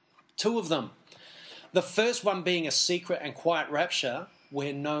 Two of them. The first one being a secret and quiet rapture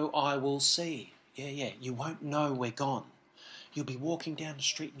where no eye will see. Yeah, you won't know we're gone. You'll be walking down the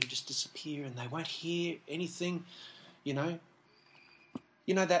street and you just disappear and they won't hear anything, you know.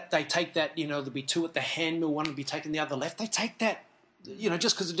 You know that they take that, there'll be two at the handmill, one will be taking the other left. They take that,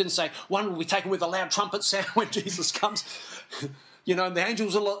 just because it didn't say one will be taken with a loud trumpet sound when Jesus comes. And the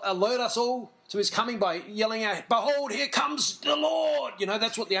angels will alert us all to his coming by yelling out, behold, here comes the Lord.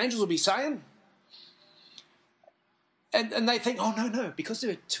 That's what the angels will be saying. And they think, oh, no, because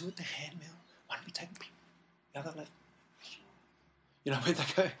there are two at the handmill, one will be taking the other left. Where they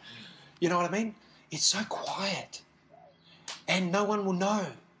go. You know what I mean? It's so quiet. And no one will know.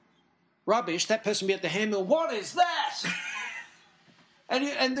 Rubbish, that person will be at the handmill, what is that?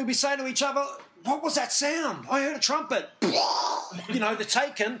 and they'll be saying to each other, what was that sound? I heard a trumpet. They're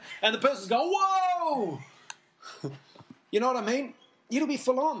taken, and the person's going, whoa! You know what I mean? It'll be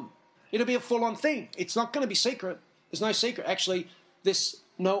full on. It'll be a full on thing. It's not going to be secret. There's no secret. Actually, this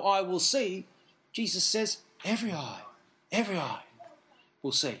no eye will see, Jesus says, every eye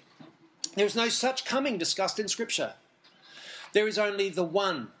will see. There is no such coming discussed in Scripture. There is only the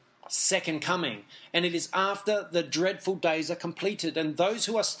one second coming, and it is after the dreadful days are completed, and those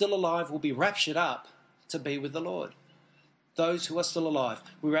who are still alive will be raptured up to be with the Lord. Those who are still alive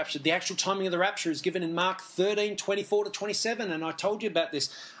will be raptured. The actual timing of the rapture is given in Mark 13:24-27, and I told you about this.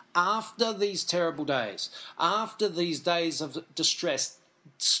 After these terrible days, after these days of distress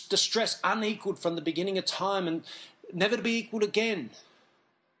unequaled from the beginning of time and never to be equaled again,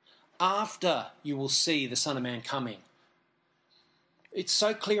 after you will see the Son of Man coming. It's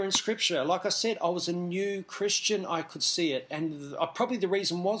so clear in Scripture. Like I said, I was a new Christian. I could see it. And probably the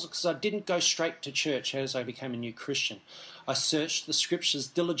reason was because I didn't go straight to church as I became a new Christian. I searched the Scriptures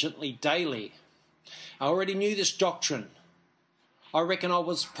diligently daily. I already knew this doctrine. I reckon I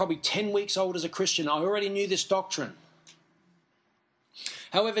was probably 10 weeks old as a Christian. I already knew this doctrine.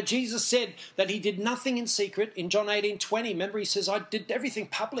 However, Jesus said that he did nothing in secret. In John 18:20, remember, he says, I did everything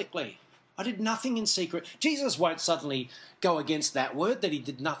publicly. I did nothing in secret. Jesus won't suddenly go against that word, that he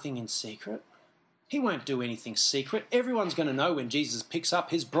did nothing in secret. He won't do anything secret. Everyone's going to know when Jesus picks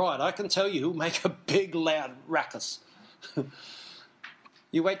up his bride. I can tell you he'll make a big, loud ruckus.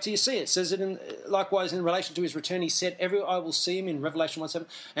 You wait till you see it. It says it likewise in relation to his return. He said, every eye will see him in Revelation 1:7,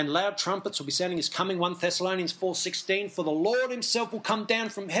 and loud trumpets will be sounding his coming, 1 Thessalonians 4:16. For the Lord himself will come down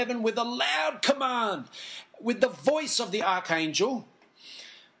from heaven with a loud command, with the voice of the archangel,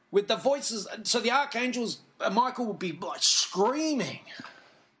 with the voices. So the archangels, Michael will be like screaming.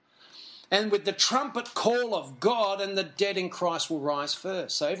 And with the trumpet call of God, and the dead in Christ will rise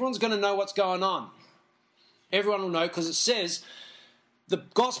first. So everyone's going to know what's going on. Everyone will know, because it says the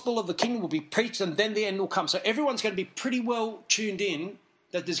gospel of the kingdom will be preached and then the end will come. So everyone's going to be pretty well tuned in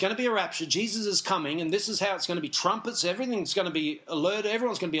that there's going to be a rapture. Jesus is coming, and this is how it's going to be. Trumpets, everything's going to be alerted.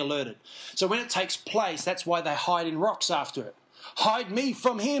 Everyone's going to be alerted. So when it takes place, that's why they hide in rocks after it. Hide me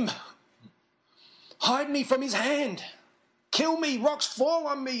from him. Hide me from his hand. Kill me. Rocks fall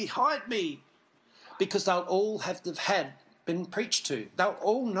on me. Hide me. Because they'll all have been preached to. They'll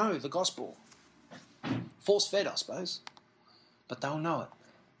all know the gospel. Force-fed, I suppose. But they'll know it.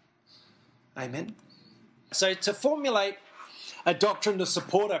 Amen. So to formulate a doctrine to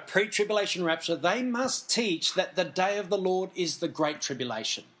support a pre-tribulation rapture, they must teach that the day of the Lord is the great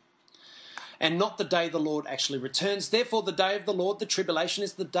tribulation, and not the day the Lord actually returns. Therefore, the day of the Lord, the tribulation,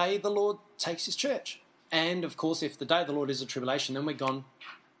 is the day the Lord takes his church. And, of course, if the day of the Lord is a tribulation, then we're gone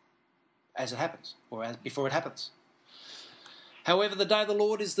as it happens, or as before it happens. However, the day of the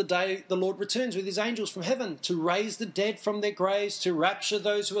Lord is the day the Lord returns with his angels from heaven to raise the dead from their graves, to rapture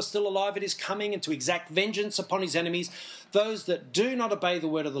those who are still alive at his coming, and to exact vengeance upon his enemies, those that do not obey the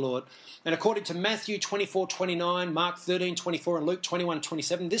word of the Lord. And according to Matthew 24:29, Mark 13:24, and Luke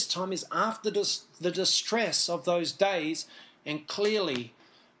 21:27, this time is after the distress of those days, and clearly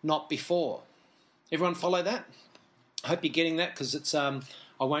not before. Everyone follow that? I hope you're getting that, because it's I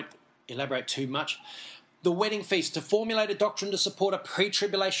won't elaborate too much. The wedding feast. To formulate a doctrine to support a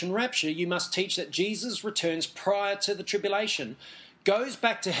pre-tribulation rapture, you must teach that Jesus returns prior to the tribulation, goes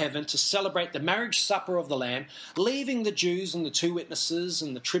back to heaven to celebrate the marriage supper of the Lamb, leaving the Jews and the two witnesses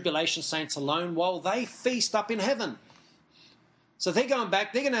and the tribulation saints alone while they feast up in heaven. So they're going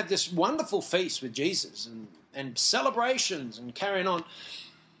back, they're going to have this wonderful feast with Jesus and celebrations and carrying on.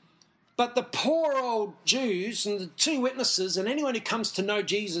 But the poor old Jews and the two witnesses and anyone who comes to know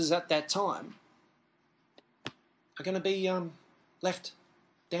Jesus at that time are going to be left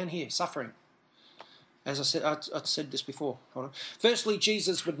down here suffering. As I said, I said this before. Hold on. Firstly,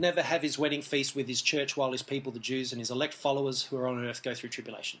 Jesus would never have his wedding feast with his church while his people, the Jews, and his elect followers who are on earth go through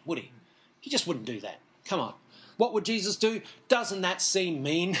tribulation. Would he? He just wouldn't do that. Come on. What would Jesus do? Doesn't that seem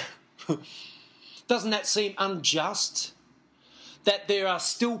mean? Doesn't that seem unjust? That there are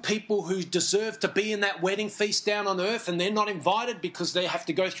still people who deserve to be in that wedding feast down on earth, and they're not invited because they have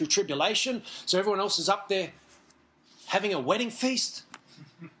to go through tribulation, so everyone else is up there having a wedding feast?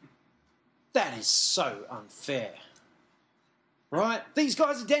 That is so unfair. Right? These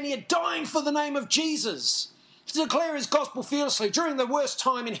guys are down here dying for the name of Jesus, to declare his gospel fearlessly during the worst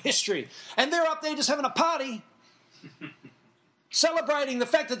time in history. And they're up there just having a party, celebrating the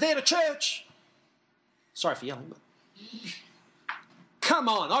fact that they're at church. Sorry for yelling, but come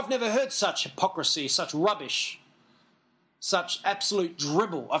on, I've never heard such hypocrisy, such rubbish, such absolute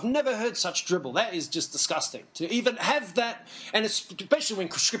dribble. I've never heard such dribble. That is just disgusting. To even have that, and especially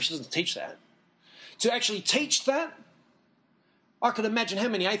when Scripture doesn't teach that, to actually teach that, I could imagine how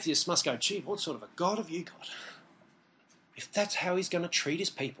many atheists must go, gee, what sort of a God have you got? If that's how he's going to treat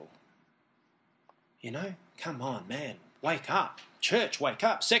his people. You know, come on, man, wake up. Church, wake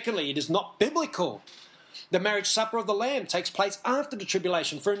up. Secondly, it is not biblical. The marriage supper of the Lamb takes place after the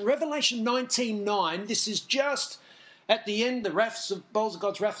tribulation. For in Revelation 19:9, this is just at the end, the bowls of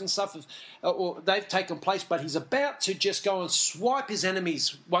God's wrath and stuff, they've taken place, but he's about to just go and swipe his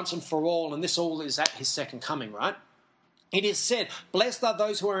enemies once and for all, and this all is at his second coming, right? It is said, blessed are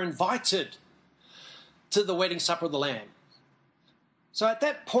those who are invited to the wedding supper of the Lamb. So at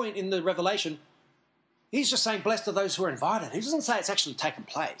that point in the Revelation, he's just saying, blessed are those who are invited. He doesn't say it's actually taken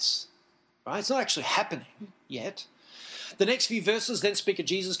place, right? It's not actually happening yet. The next few verses then speak of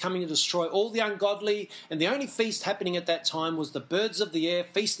Jesus coming to destroy all the ungodly, and the only feast happening at that time was the birds of the air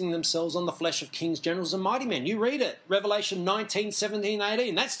feasting themselves on the flesh of kings, generals, and mighty men. You read it, Revelation 19, 17,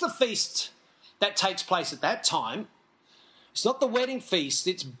 18. That's the feast that takes place at that time. It's not the wedding feast,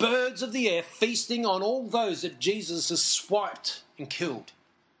 it's birds of the air feasting on all those that Jesus has swiped and killed.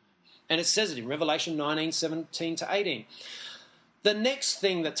 And it says it in Revelation 19, 17 to 18. The next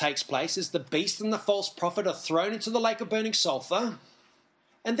thing that takes place is the beast and the false prophet are thrown into the lake of burning sulfur,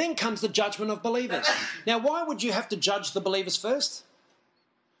 and then comes the judgment of believers. Now, why would you have to judge the believers first?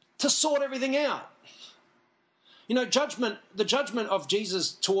 To sort everything out. You know, the judgment of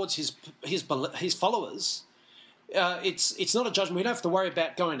Jesus towards his followers it's not a judgment. We don't have to worry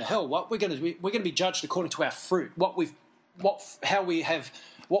about going to hell. We're going to be judged according to our fruit, what we've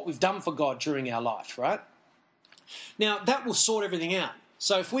done for God during our life, right? Now that will sort everything out.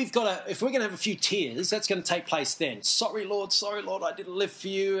 So if we're going to have a few tears, that's going to take place then. Sorry, Lord, I didn't live for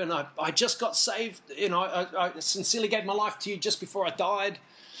you, and I just got saved. I sincerely gave my life to you just before I died.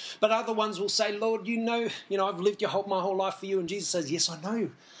 But other ones will say, Lord, I've lived my whole life for you. And Jesus says, yes, I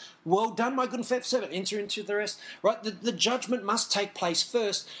know. Well done, my good and faithful servant. Enter into the rest. Right? The judgment must take place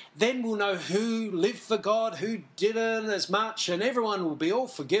first. Then we'll know who lived for God, who didn't as much, and everyone will be all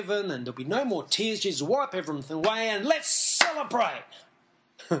forgiven, and there'll be no more tears. Jesus will wipe everything away, and let's celebrate.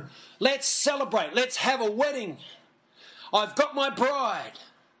 Let's celebrate. Let's have a wedding. I've got my bride.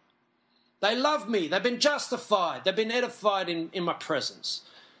 They love me. They've been justified. They've been edified in my presence.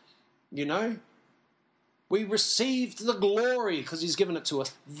 We received the glory because he's given it to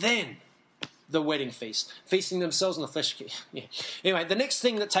us. Then the wedding feast. Feasting themselves on the flesh. Yeah. Anyway, the next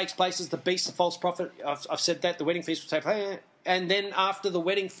thing that takes place is the beast, the false prophet. I've said that. The wedding feast will take place. And then after the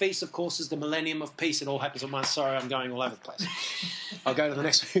wedding feast, of course, is the millennium of peace. It all happens at once. Sorry, I'm going all over the place. I'll go to the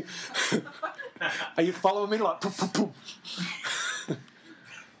next one. Are you following me? Like, poof, poof, poof.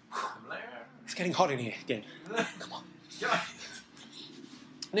 It's getting hot in here again. Come on.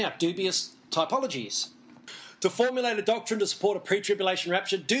 Now, dubious typologies. To formulate a doctrine to support a pre-tribulation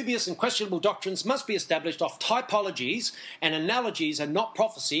rapture, dubious and questionable doctrines must be established off typologies and analogies and not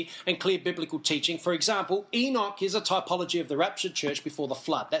prophecy and clear biblical teaching. For example, Enoch is a typology of the raptured church before the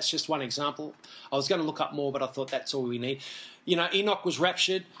flood. That's just one example. I was going to look up more, but I thought that's all we need. Enoch was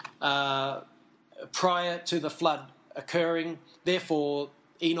raptured prior to the flood occurring. Therefore,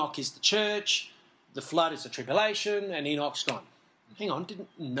 Enoch is the church, the flood is the tribulation, and Enoch's gone. Hang on, didn't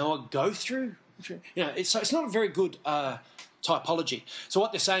Noah go through? It's not a very good typology. So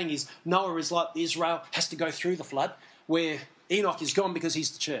what they're saying is Noah is like Israel, has to go through the flood, where Enoch is gone because he's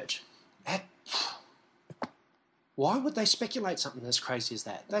the church. Why would they speculate something as crazy as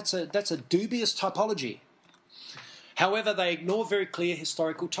that? That's a dubious typology. However, they ignore very clear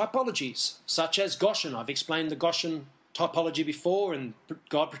historical typologies, such as Goshen. I've explained the Goshen typology before, and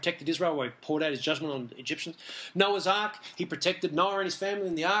God protected Israel where he poured out his judgment on the Egyptians. Noah's Ark, he protected Noah and his family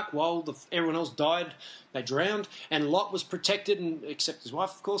in the ark while everyone else died, they drowned, and Lot was protected, except his wife,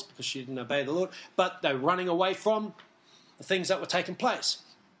 of course, because she didn't obey the Lord, but they were running away from the things that were taking place.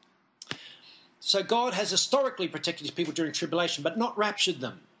 So God has historically protected his people during tribulation, but not raptured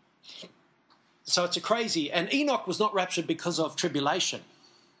them. So it's a crazy, and Enoch was not raptured because of tribulation.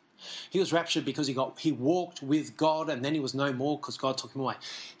 He was raptured because he walked with God, and then he was no more because God took him away.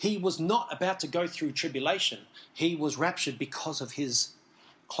 He was not about to go through tribulation. He was raptured because of his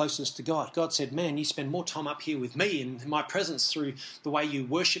closeness to God. God said, man, you spend more time up here with me in my presence through the way you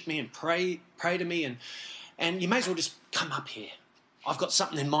worship me and pray to me, and you may as well just come up here. I've got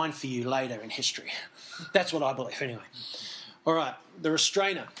something in mind for you later in history. That's what I believe anyway. All right, the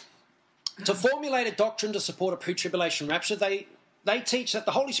restrainer. To formulate a doctrine to support a pre-tribulation rapture, they teach that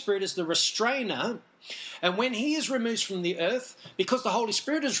the Holy Spirit is the restrainer, and when he is removed from the earth, because the Holy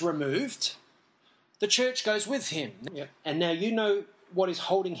Spirit is removed, the church goes with him. Yep. And now you know what is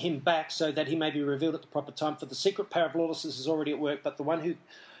holding him back so that he may be revealed at the proper time. For the secret power of lawlessness is already at work, but the one who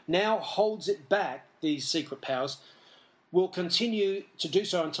now holds it back, these secret powers, will continue to do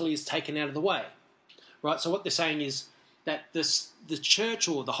so until he is taken out of the way. Right? So what they're saying is that the church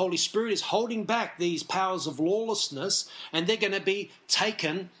or the Holy Spirit is holding back these powers of lawlessness, and they're going to be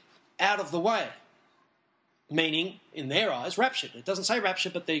taken out of the way. Meaning, in their eyes, raptured. It doesn't say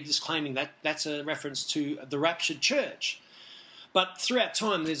raptured, but they're just claiming that that's a reference to the raptured church. But throughout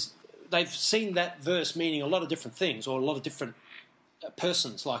time, they've seen that verse meaning a lot of different things, or a lot of different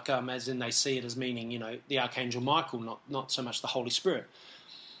persons, like as in they see it as meaning, the Archangel Michael, not so much the Holy Spirit.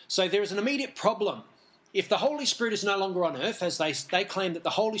 So there is an immediate problem. If the Holy Spirit is no longer on earth, as they claim that the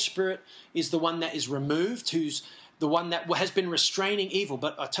Holy Spirit is the one that is removed, who's the one that has been restraining evil.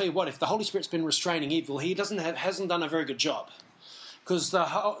 But I tell you what, if the Holy Spirit's been restraining evil, he hasn't done a very good job, because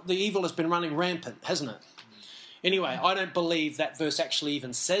the evil has been running rampant, hasn't it? Anyway, I don't believe that verse actually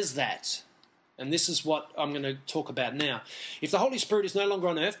even says that. And this is what I'm going to talk about now. If the Holy Spirit is no longer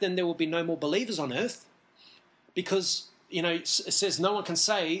on earth, then there will be no more believers on earth, because it says no one can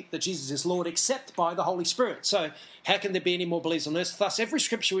say that Jesus is Lord except by the Holy Spirit. So how can there be any more believers on earth? Thus, every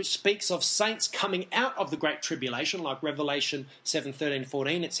scripture which speaks of saints coming out of the great tribulation, like Revelation 7, 13,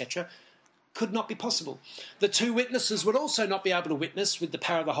 14, etc., could not be possible. The two witnesses would also not be able to witness with the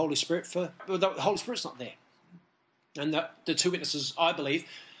power of the Holy Spirit, for the Holy Spirit's not there. And the two witnesses, I believe,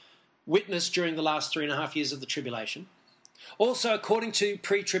 witnessed during the last 3.5 years of the tribulation. Also, according to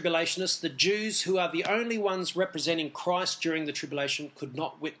pre-tribulationists, the Jews, who are the only ones representing Christ during the tribulation, could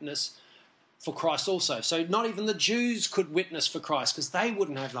not witness for Christ also. So not even the Jews could witness for Christ because they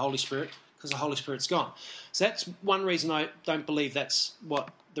wouldn't have the Holy Spirit because the Holy Spirit's gone. So that's one reason I don't believe that's what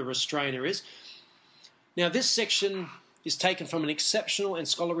the restrainer is. Now, this section is taken from an exceptional and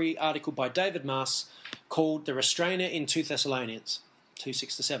scholarly article by David Marsh called The Restrainer in 2 Thessalonians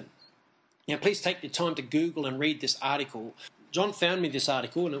 2:6-7. Now, please take your time to Google and read this article. John found me this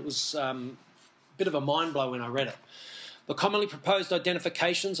article, and it was a bit of a mind blow when I read it. The commonly proposed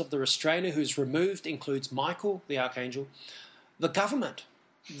identifications of the restrainer who is removed includes Michael, the archangel, the government,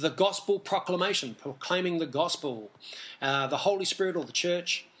 the gospel proclamation, proclaiming the gospel, the Holy Spirit or the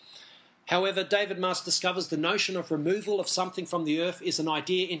church. However, David Marsh discovers the notion of removal of something from the earth is an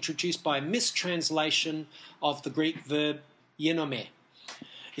idea introduced by a mistranslation of the Greek verb "ginomai."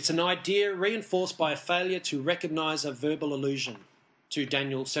 It's an idea reinforced by a failure to recognize a verbal allusion to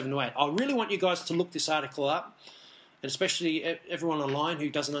Daniel 7:8. I really want you guys to look this article up, and especially everyone online who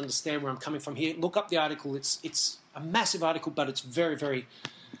doesn't understand where I'm coming from here, look up the article. It's a massive article, but it's very, very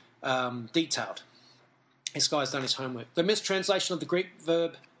detailed. This guy's done his homework. The mistranslation of the Greek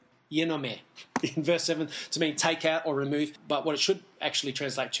verb "ginomai" in verse 7 to mean take out or remove, but what it should actually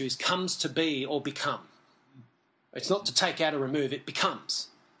translate to is comes to be or become. It's not to take out or remove, it becomes.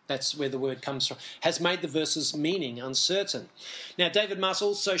 That's where the word comes from. Has made the verse's meaning uncertain. Now, David Marsh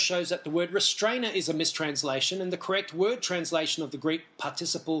also shows that the word restrainer is a mistranslation, and the correct word translation of the Greek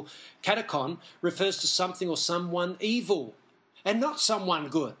participle katakon refers to something or someone evil, and not someone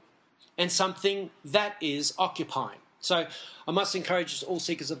good, and something that is occupying. So I must encourage all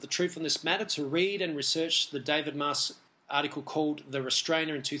seekers of the truth on this matter to read and research the David Marsh article called The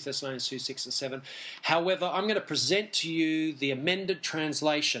Restrainer in 2 Thessalonians 2:6-7. However, I'm going to present to you the amended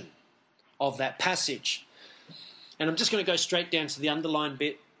translation of that passage. And I'm just going to go straight down to the underlined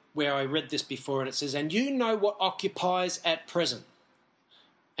bit where I read this before, and it says, and you know what occupies at present.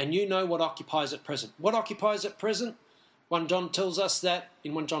 And you know what occupies at present. What occupies at present? 1 John tells us that,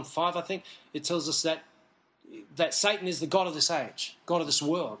 in 1 John 5, I think, it tells us that Satan is the god of this age, god of this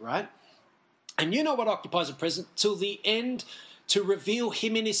world, right? And you know what occupies at present till the end to reveal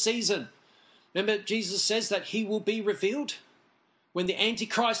him in his season. Remember, Jesus says that he will be revealed when the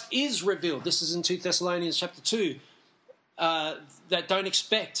Antichrist is revealed. This is in 2 Thessalonians chapter 2, that don't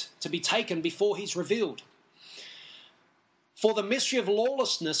expect to be taken before he's revealed. For the mystery of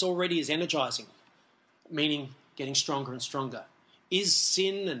lawlessness already is energizing, meaning getting stronger and stronger. Is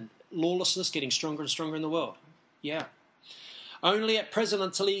sin and lawlessness getting stronger and stronger in the world? Yeah. Only at present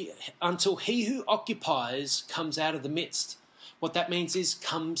until he who occupies comes out of the midst. What that means is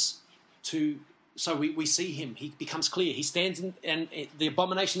so we see him. He becomes clear. He stands in, and the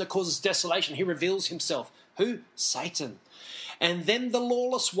abomination that causes desolation, he reveals himself. Who? Satan. And then the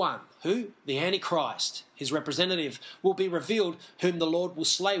lawless one, who? The Antichrist, his representative, will be revealed, whom the Lord will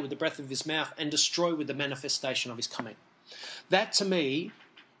slay with the breath of his mouth and destroy with the manifestation of his coming. That, to me,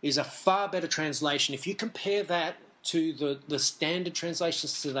 is a far better translation. If you compare that to the standard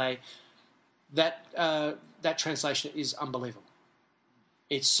translations today, that translation is unbelievable.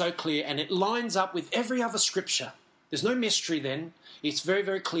 It's so clear, and it lines up with every other scripture. There's no mystery then. It's very,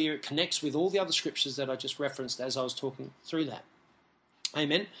 very clear. It connects with all the other scriptures that I just referenced as I was talking through that.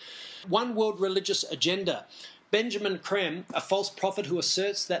 Amen. One world religious agenda. Benjamin Creme, a false prophet who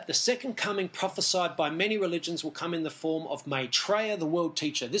asserts that the second coming prophesied by many religions will come in the form of Maitreya, the world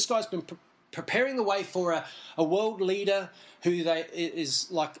teacher. This guy's been preparing the way for a world leader who is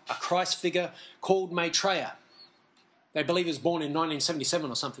like a Christ figure called Maitreya. They believe he was born in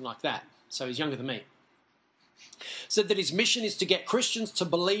 1977 or something like that, so he's younger than me. Said that his mission is to get Christians to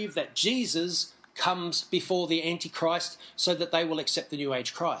believe that Jesus comes before the Antichrist so that they will accept the New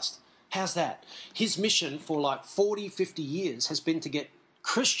Age Christ. How's that? His mission for like 40, 50 years has been to get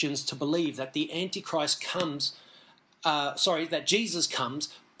Christians to believe that the Antichrist comes, that Jesus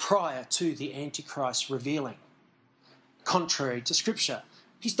comes prior to the Antichrist revealing, contrary to Scripture.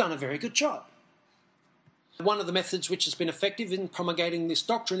 He's done a very good job. One of the methods which has been effective in promulgating this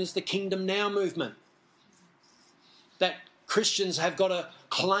doctrine is the Kingdom Now movement. That Christians have got to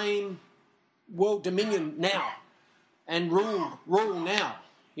claim world dominion now and rule now.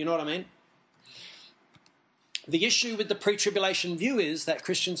 You know what I mean? The issue with the pre-tribulation view is that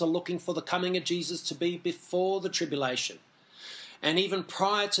Christians are looking for the coming of Jesus to be before the tribulation, and even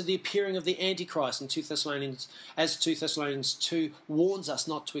prior to the appearing of the Antichrist in 2 Thessalonians 2 warns us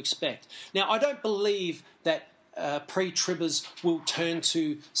not to expect. Now, I don't believe that pre-tribbers will turn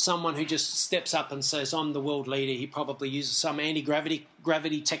to someone who just steps up and says, I'm the world leader. He probably uses some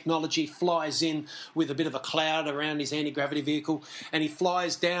anti-gravity technology, flies in with a bit of a cloud around his anti-gravity vehicle, and he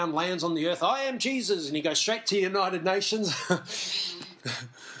flies down, lands on the earth. I am Jesus. And he goes straight to the United Nations,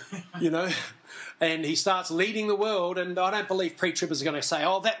 and he starts leading the world. And I don't believe pre-tribbers are going to say,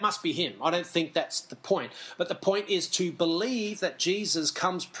 oh, that must be him. I don't think that's the point. But the point is to believe that Jesus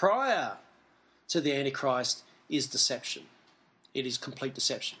comes prior to the Antichrist is deception. It is complete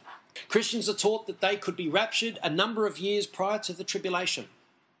deception. Christians are taught that they could be raptured a number of years prior to the tribulation.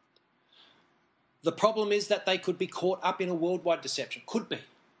 The problem is that they could be caught up in a worldwide deception. Could be.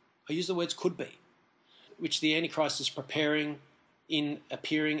 I use the words could be, which the Antichrist is preparing in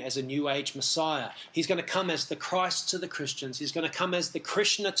appearing as a New Age Messiah. He's going to come as the Christ to the Christians. He's going to come as the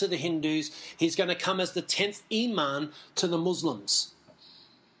Krishna to the Hindus. He's going to come as the 10th Imam to the Muslims.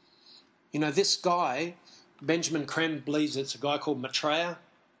 This guy, Benjamin Creme, believes it's a guy called Maitreya.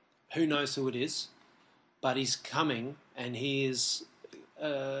 Who knows who it is? But he's coming, and he is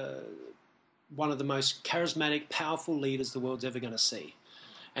one of the most charismatic, powerful leaders the world's ever going to see.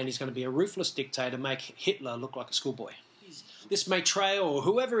 And he's going to be a ruthless dictator, make Hitler look like a schoolboy. This Maitreya, or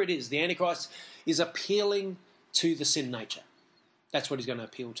whoever it is, the Antichrist, is appealing to the sin nature. That's what he's going to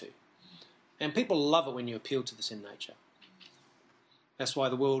appeal to. And people love it when you appeal to the sin nature. That's why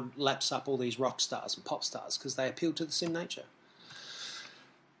the world laps up all these rock stars and pop stars, because they appeal to the sin nature.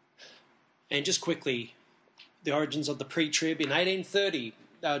 And just quickly, the origins of the pre-trib. In 1830,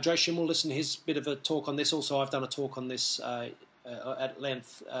 Joe Schimmel listened to his bit of a talk on this. Also, I've done a talk on this at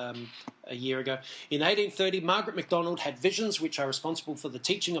length a year ago. In 1830, Margaret MacDonald had visions which are responsible for the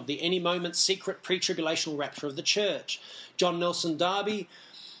teaching of the any moment secret pre-tribulational rapture of the church. John Nelson Darby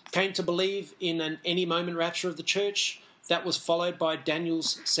came to believe in an any moment rapture of the church. That was followed by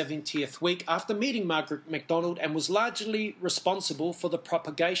Daniel's 70th week after meeting Margaret MacDonald, and was largely responsible for the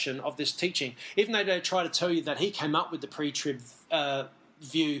propagation of this teaching. Even though they try to tell you that he came up with the pre-trib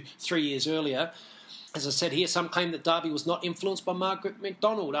view 3 years earlier, as I said here, some claim that Darby was not influenced by Margaret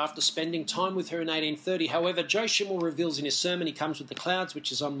MacDonald after spending time with her in 1830. However, Joe Schimmel reveals in his sermon, He Comes with the Clouds,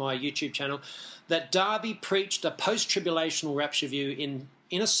 which is on my YouTube channel, that Darby preached a post-tribulational rapture view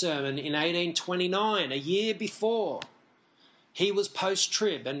in a sermon in 1829, a year before. He was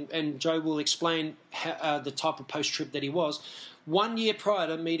post-trib, and Joe will explain the type of post-trib that he was, 1 year prior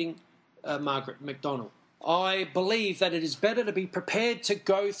to meeting Margaret MacDonald. I believe that it is better to be prepared to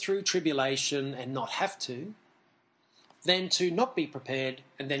go through tribulation and not have to, than to not be prepared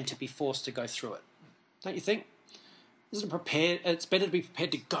and then to be forced to go through it. Don't you think? It's better to be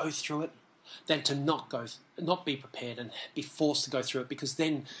prepared to go through it than to not be prepared and be forced to go through it, because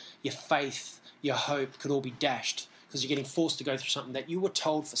then your faith, your hope could all be dashed. Because you're getting forced to go through something that you were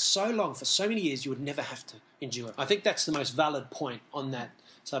told for so long, for so many years, you would never have to endure. I think that's the most valid point on that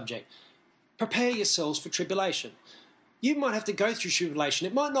subject. Prepare yourselves for tribulation. You might have to go through tribulation.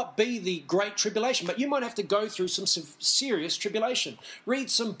 It might not be the great tribulation, but you might have to go through some serious tribulation. Read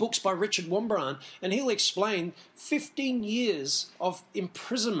some books by Richard Wurmbrand, and he'll explain 15 years of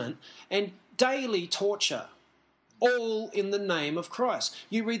imprisonment and daily torture, all in the name of Christ.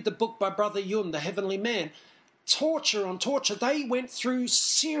 You read the book by Brother Yun, The Heavenly Man. Torture on torture. They went through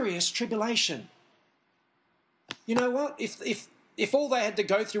serious tribulation. You know what? If all they had to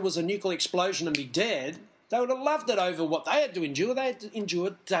go through was a nuclear explosion and be dead, they would have loved it over what they had to endure. They had to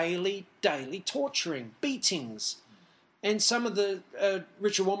endure daily torturing, beatings. And some of the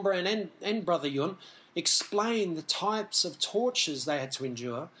Richard Wurmbrand and Brother Yun explain the types of tortures they had to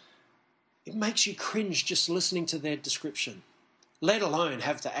endure. It makes you cringe just listening to their description, let alone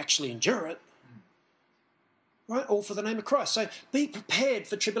have to actually endure it. Right? All for the name of Christ. So be prepared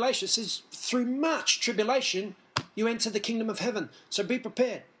for tribulation. It says, through much tribulation, you enter the kingdom of heaven. So be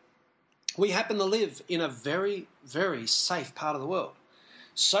prepared. We happen to live in a very, very safe part of the world.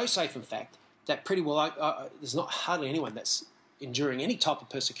 So safe, in fact, that pretty well there's not hardly anyone that's enduring any type of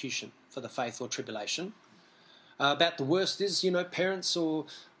persecution for the faith or tribulation. About the worst is, parents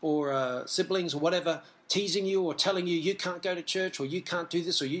or siblings or whatever teasing you or telling you can't go to church or you can't do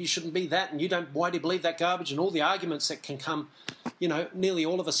this or you shouldn't be that and why do you believe that garbage, and all the arguments that can come. Nearly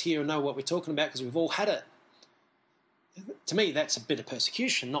all of us here know what we're talking about because we've all had it. To me, that's a bit of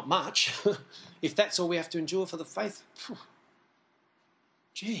persecution, not much. If that's all we have to endure for the faith,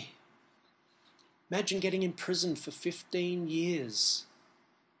 gee, imagine getting imprisoned for 15 years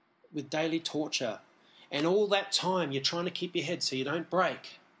with daily torture, and all that time you're trying to keep your head so you don't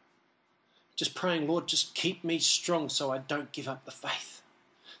break. Just praying, Lord, just keep me strong so I don't give up the faith,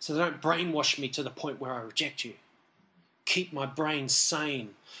 so they don't brainwash me to the point where I reject you. keep my brain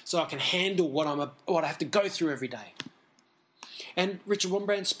sane so I can handle what I have to go through every day. And Richard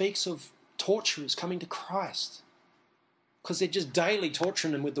Wurmbrand speaks of torturers coming to Christ because they're just daily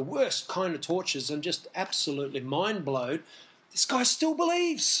torturing them with the worst kind of tortures and just absolutely mind-blown. This guy still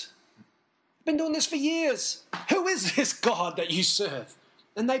believes. Been doing this for years. Who is this God that you serve?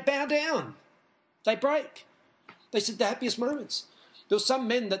 And they bow down. They break. They said the happiest moments. There were some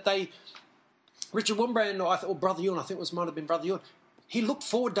men that Richard Wurmbrand, or Brother Ewan, might have been Brother Ewan, he looked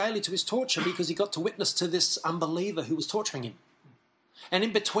forward daily to his torture because he got to witness to this unbeliever who was torturing him. And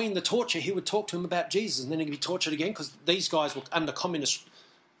in between the torture, he would talk to him about Jesus, and then he'd be tortured again because these guys were under communist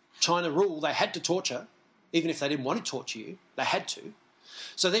China rule. They had to torture, even if they didn't want to torture you. They had to.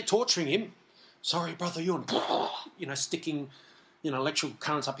 So they're torturing him. Sorry, Brother Ewan, sticking, electrical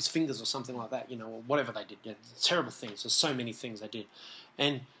currents up his fingers or something like that, or whatever they did. Yeah, terrible things. There's so many things they did.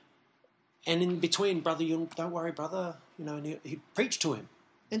 And in between, Brother Ewan, don't worry, brother, and he preached to him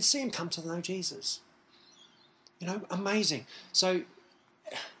and see him come to know Jesus. Amazing. So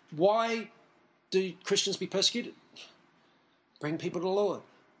why do Christians be persecuted? Bring people to the Lord.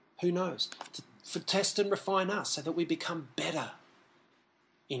 Who knows? To test and refine us so that we become better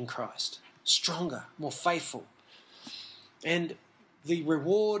in Christ, stronger, more faithful. And the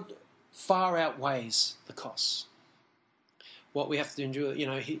reward far outweighs the costs. What we have to endure,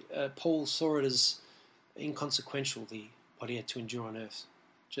 Paul saw it as inconsequential, what he had to endure on earth,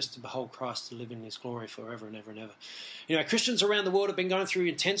 just to behold Christ, to live in his glory forever and ever and ever. Christians around the world have been going through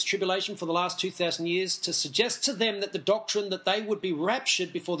intense tribulation for the last 2,000 years. To suggest to them that the doctrine that they would be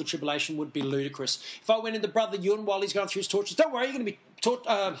raptured before the tribulation would be ludicrous. If I went into Brother Ewan while he's going through his tortures, don't worry, you're going to be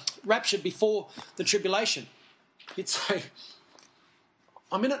raptured before the tribulation. He'd say,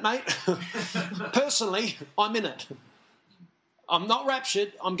 I'm in it, mate. Personally, I'm in it. I'm not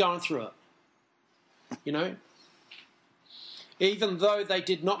raptured, I'm going through it. Even though they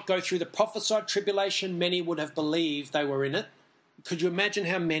did not go through the prophesied tribulation, many would have believed they were in it. Could you imagine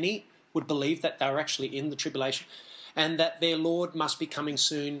how many would believe that they were actually in the tribulation and that their Lord must be coming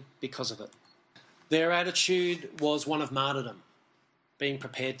soon because of it? Their attitude was one of martyrdom, being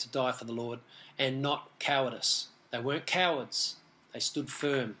prepared to die for the Lord, and not cowardice. They weren't cowards. They stood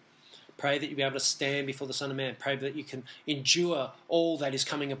firm. Pray that you'll be able to stand before the Son of Man. Pray that you can endure all that is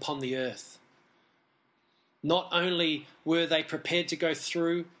coming upon the earth. Not only were they prepared to go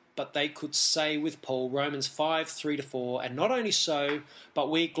through, but they could say with Paul, Romans 5, 3-4, and not only so, but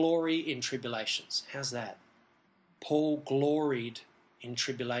we glory in tribulations. How's that? Paul gloried in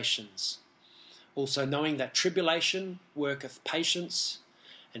tribulations. Also knowing that tribulation worketh patience,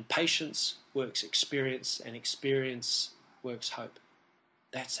 and patience works experience, and experience works hope.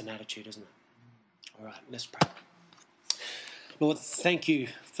 That's an attitude, isn't it? All right, let's pray. Lord, thank you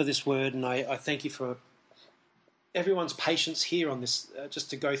for this word, and I thank you for everyone's patience here on this, just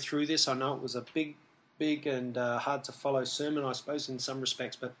to go through this. I know it was a big and hard to follow sermon, I suppose, in some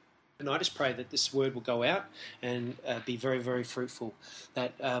respects, but I just pray that this word will go out and be very, very fruitful,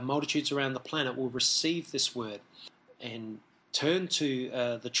 that multitudes around the planet will receive this word and turn to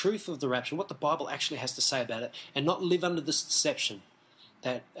the truth of the rapture, what the Bible actually has to say about it, and not live under this deception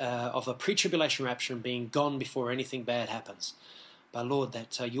that of a pre-tribulation rapture and being gone before anything bad happens. But Lord,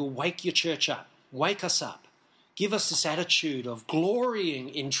 that you'll wake your church up, wake us up, give us this attitude of glorying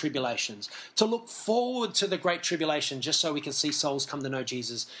in tribulations, to look forward to the great tribulation just so we can see souls come to know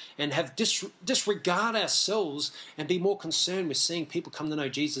Jesus, and have disregard ourselves and be more concerned with seeing people come to know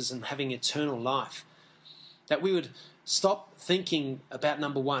Jesus and having eternal life. That we would stop thinking about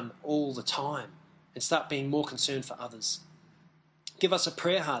number one all the time and start being more concerned for others. Give us a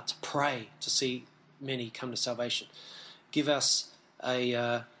prayer heart to pray to see many come to salvation. Give us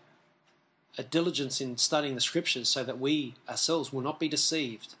a diligence in studying the Scriptures so that we ourselves will not be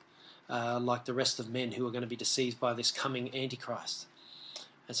deceived like the rest of men who are going to be deceived by this coming Antichrist.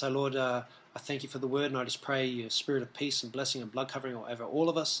 And so, Lord, I thank you for the word, and I just pray your spirit of peace and blessing and blood covering over all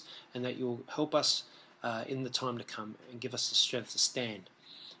of us, and that you'll help us in the time to come and give us the strength to stand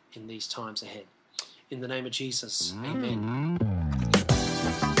in these times ahead. In the name of Jesus, amen.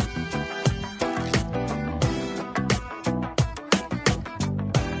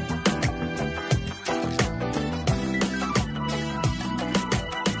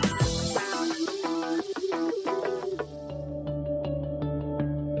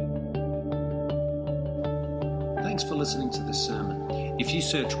 Thanks for listening to this sermon. If you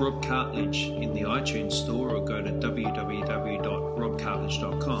search Rob Cartledge in the iTunes store or go to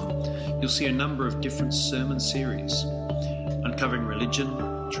www.robcartledge.com, you'll see a number of different sermon series: Uncovering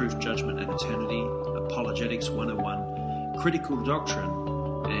Religion, Truth, Judgment and Eternity, Apologetics 101, Critical Doctrine,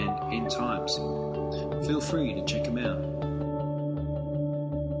 and End Times. Feel free to check them out.